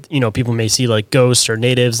 And, people may see like ghosts or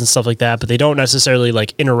natives and stuff like that, but they don't necessarily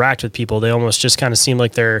like interact with people. They almost just kind of seem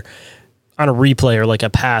like they're on a replay or like a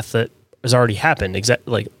path that has already happened.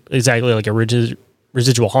 Exactly like a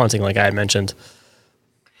residual haunting, like I had mentioned.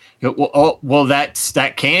 Well, that's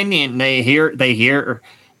that canyon. They hear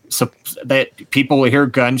so that people will hear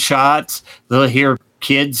gunshots. They'll hear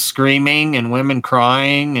kids screaming and women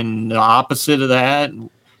crying, and the opposite of that.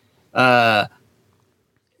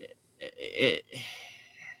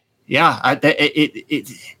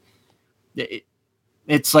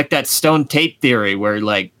 It's like that stone tape theory where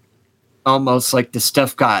like almost like the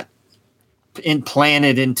stuff got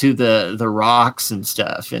implanted into the rocks and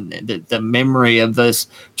stuff, and the memory of this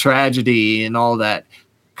tragedy and all that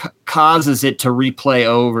causes it to replay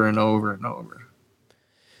over and over and over.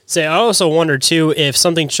 Say, I also wonder too if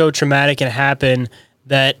something so traumatic can happen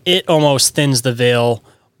that it almost thins the veil,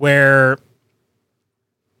 where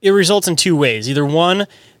it results in two ways. Either one,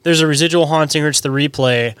 there's a residual haunting or it's the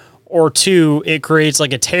replay, or two, it creates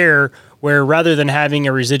like a tear where rather than having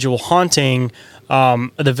a residual haunting,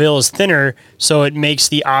 the veil is thinner, so it makes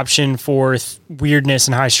the option for weirdness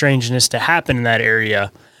and high strangeness to happen in that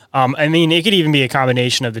area. I mean, it could even be a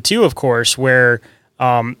combination of the two, of course, where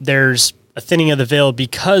there's a thinning of the veil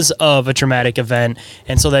because of a traumatic event,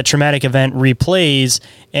 and so that traumatic event replays,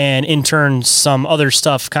 and in turn some other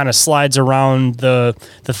stuff kind of slides around the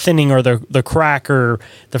thinning or the crack or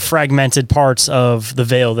the fragmented parts of the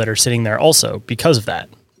veil that are sitting there also because of that.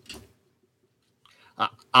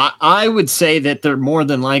 I would say that they're more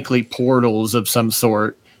than likely portals of some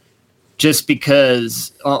sort, just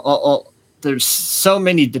because there's so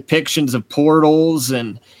many depictions of portals,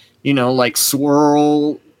 and like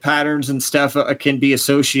swirl patterns and stuff can be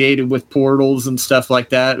associated with portals and stuff like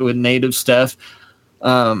that, with native stuff.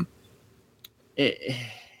 Like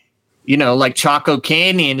Chaco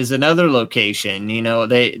Canyon is another location.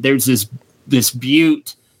 There's this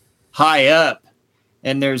butte high up,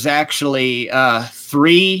 and there's actually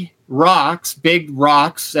 3 rocks, big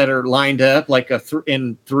rocks that are lined up like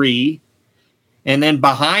in 3, and then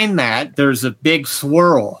behind that there's a big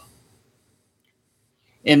swirl,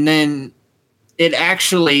 and then it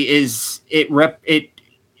actually is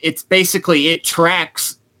it's basically it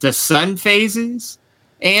tracks the sun phases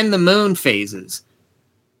and the moon phases,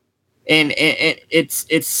 and it's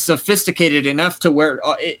sophisticated enough to where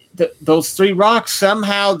those 3 rocks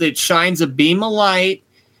somehow that shines a beam of light,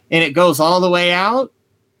 and it goes all the way out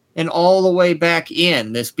and all the way back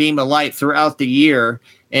in, this beam of light throughout the year,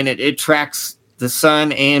 and it tracks the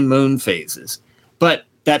sun and moon phases. But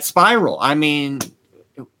that spiral, I mean,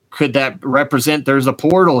 could that represent there's a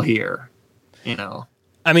portal here?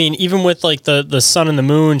 I mean, even with like the sun and the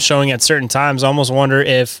moon showing at certain times, I almost wonder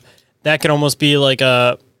if that could almost be like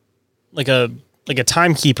a like a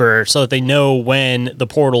timekeeper so that they know when the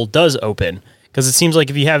portal does open. Because it seems like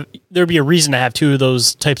there'd be a reason to have two of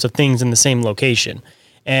those types of things in the same location.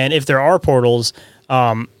 And if there are portals,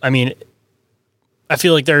 I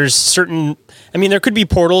feel like there could be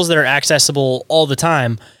portals that are accessible all the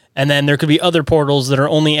time. And then there could be other portals that are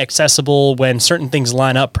only accessible when certain things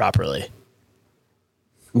line up properly.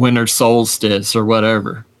 Winter solstice or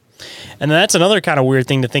whatever. And that's another kind of weird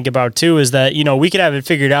thing to think about too, is that, we could have it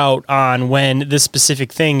figured out on when this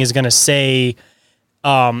specific thing is going to say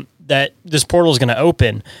that this portal is going to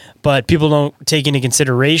open, but people don't take into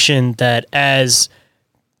consideration that as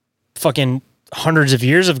fucking hundreds of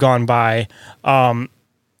years have gone by,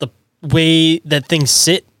 the way that things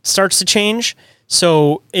sit starts to change.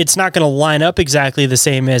 So it's not going to line up exactly the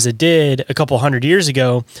same as it did a couple hundred years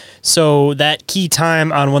ago. So that key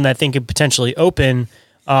time on when that thing could potentially open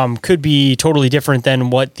could be totally different than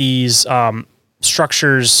what these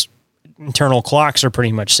structures, internal clocks are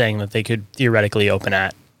pretty much saying that they could theoretically open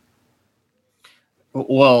at.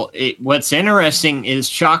 Well, what's interesting is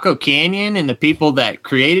Chaco Canyon and the people that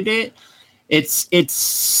created it. It's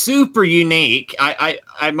super unique.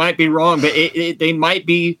 I might be wrong, but they might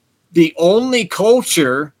be the only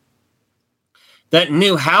culture that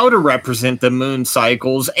knew how to represent the moon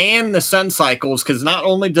cycles and the sun cycles, because not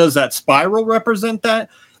only does that spiral represent that,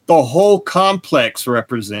 the whole complex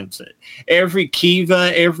represents it. Every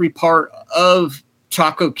kiva, every part of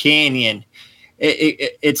Chaco Canyon,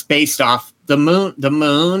 it's based off the moon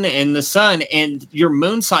and the sun. And your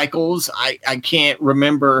moon cycles, I can't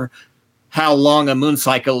remember how long a moon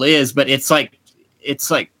cycle is, but it's like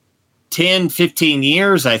 10, 15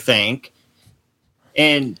 years, I think.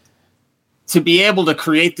 And to be able to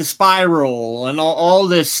create the spiral and all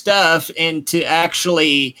this stuff, and to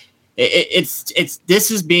actually,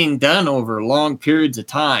 this is being done over long periods of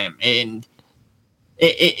time. And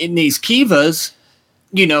in these kivas,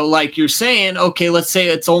 like you're saying, okay, let's say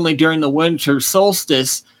it's only during the winter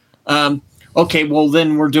solstice. Okay, well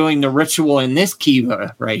then we're doing the ritual in this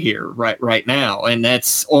kiva right here, right now. And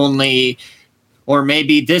that's only, or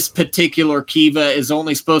maybe this particular kiva is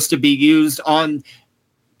only supposed to be used on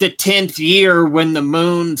the 10th year when the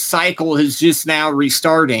moon cycle is just now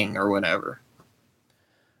restarting or whatever.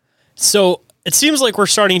 So it seems like we're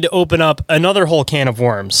starting to open up another whole can of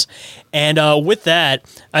worms. And with that,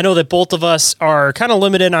 I know that both of us are kind of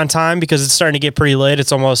limited on time because it's starting to get pretty late.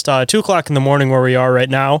 It's almost 2 o'clock in the morning where we are right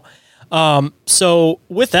now. So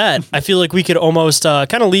with that, I feel like we could almost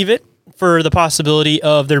kind of leave it for the possibility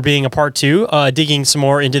of there being a part 2, digging some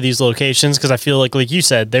more into these locations, because I feel like you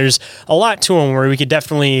said, there's a lot to them where we could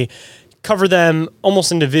definitely cover them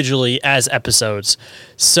almost individually as episodes.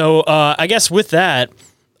 So I guess with that,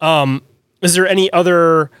 is there any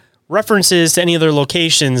other references to any other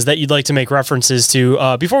locations that you'd like to make references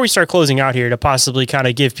to before we start closing out here, to possibly kind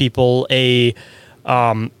of give people a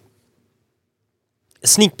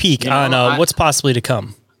sneak peek on what's possibly to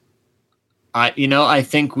come? I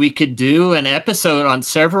think we could do an episode on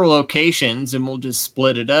several locations, and we'll just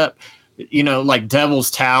split it up. Like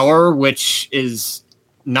Devil's Tower, which is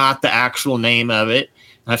not the actual name of it.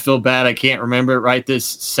 I feel bad I can't remember it right this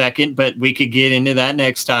second, but we could get into that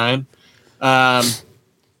next time.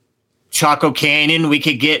 Chaco Canyon, we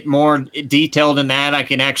could get more detailed in that. I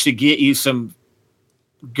can actually get you some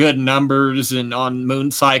good numbers and on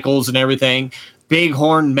moon cycles and everything.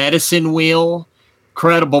 Bighorn Medicine Wheel,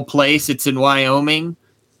 incredible place. It's in Wyoming,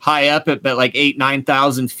 high up at like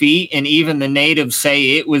 9,000 feet. And even the natives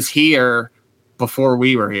say it was here before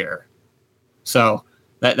we were here. So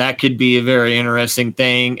that could be a very interesting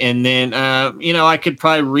thing. And then, I could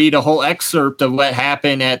probably read a whole excerpt of what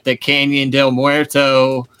happened at the Canyon del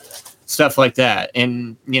Muerto, stuff like that.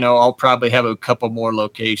 And, I'll probably have a couple more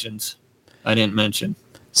locations I didn't mention.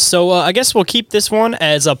 So I guess we'll keep this one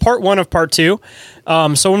as a part 1 of part 2.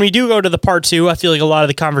 So when we do go to the part 2, I feel like a lot of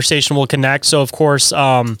the conversation will connect. So of course,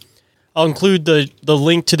 I'll include the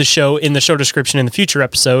link to the show in the show description in the future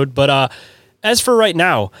episode. But as for right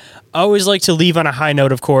now, I always like to leave on a high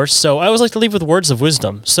note, of course. So I always like to leave with words of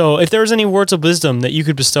wisdom. So if there was any words of wisdom that you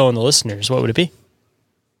could bestow on the listeners, what would it be?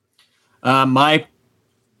 My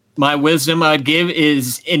wisdom I'd give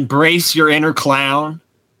is embrace your inner clown.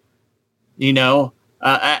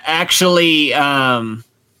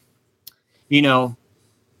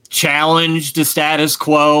 Challenge the status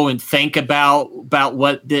quo and think about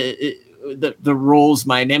what the rules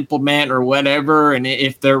might implement or whatever, and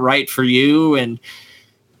if they're right for you, and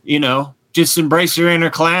just embrace your inner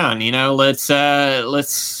clown.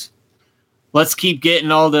 Let's keep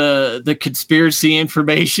getting all the conspiracy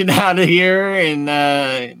information out of here, and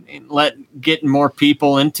getting more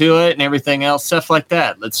people into it and everything else, stuff like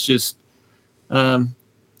that. Let's just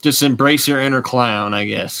just embrace your inner clown, I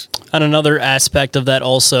guess. And another aspect of that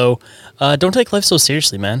also, don't take life so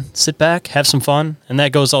seriously, man. Sit back, have some fun, and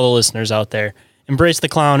that goes to all the listeners out there. Embrace the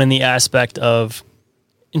clown in the aspect of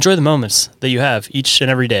enjoy the moments that you have each and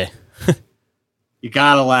every day. You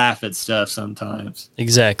gotta laugh at stuff sometimes.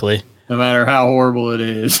 Exactly. No matter how horrible it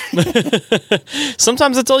is.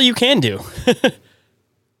 Sometimes that's all you can do.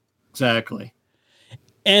 Exactly.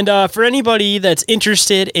 And for anybody that's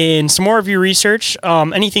interested in some more of your research,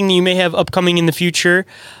 anything that you may have upcoming in the future,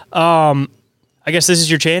 I guess this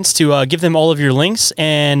is your chance to give them all of your links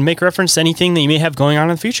and make reference to anything that you may have going on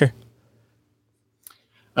in the future.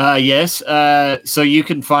 Yes. So you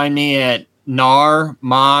can find me at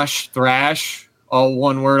Thrash, all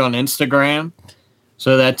one word on Instagram.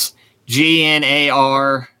 So that's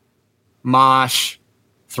GNAR Mosh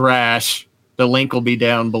Thrash. The link will be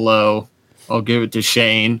down below. I'll give it to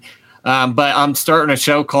Shane. But I'm starting a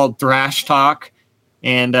show called Thrash Talk.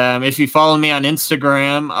 And if you follow me on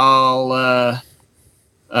Instagram,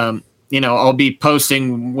 I'll be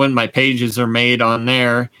posting when my pages are made on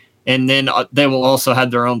there. And then they will also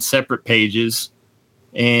have their own separate pages.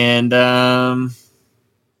 And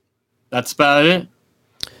that's about it.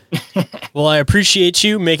 Well, I appreciate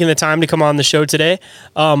you making the time to come on the show today.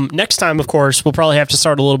 Next time, of course, we'll probably have to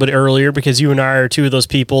start a little bit earlier because you and I are two of those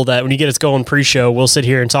people that when you get us going pre-show, we'll sit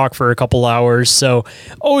here and talk for a couple hours. So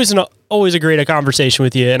always a great conversation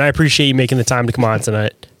with you, and I appreciate you making the time to come on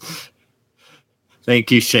tonight.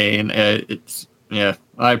 Thank you, Shane. I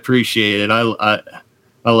appreciate it. I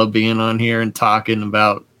love being on here and talking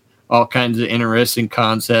about all kinds of interesting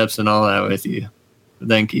concepts and all that with you.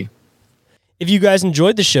 Thank you. If you guys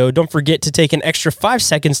enjoyed the show, don't forget to take an extra 5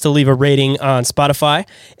 seconds to leave a rating on Spotify.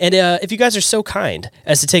 And if you guys are so kind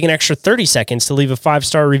as to take an extra 30 seconds to leave a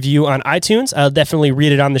 5-star review on iTunes, I'll definitely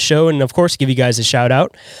read it on the show and, of course, give you guys a shout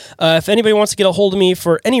out. If anybody wants to get a hold of me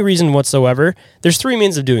for any reason whatsoever, there's 3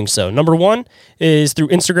 means of doing so. Number 1 is through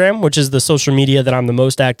Instagram, which is the social media that I'm the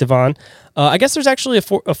most active on. I guess there's actually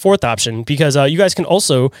a fourth option because you guys can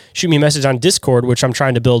also shoot me a message on Discord, which I'm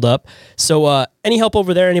trying to build up. So any help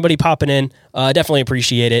over there, anybody popping in, definitely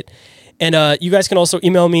appreciate it. And you guys can also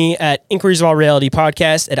email me at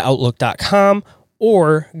inquiriesofallrealitypodcast@outlook.com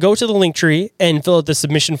or go to the link tree and fill out the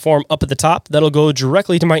submission form up at the top. That'll go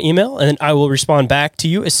directly to my email, and then I will respond back to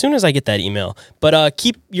you as soon as I get that email. But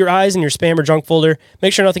keep your eyes in your spam or junk folder.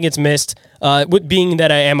 Make sure nothing gets missed. Being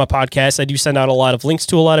that I am a podcast, I do send out a lot of links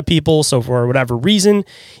to a lot of people. So for whatever reason,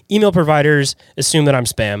 email providers assume that I'm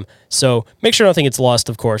spam. So make sure nothing gets lost,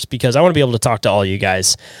 of course, because I want to be able to talk to all you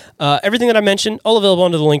guys. Everything that I mentioned, all available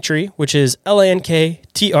under the link tree, which is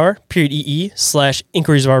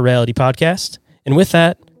LANKTR.ee/Inquiries of Our Reality Podcast. And with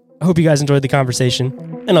that, I hope you guys enjoyed the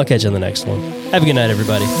conversation, and I'll catch you on the next one. Have a good night,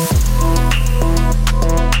 everybody.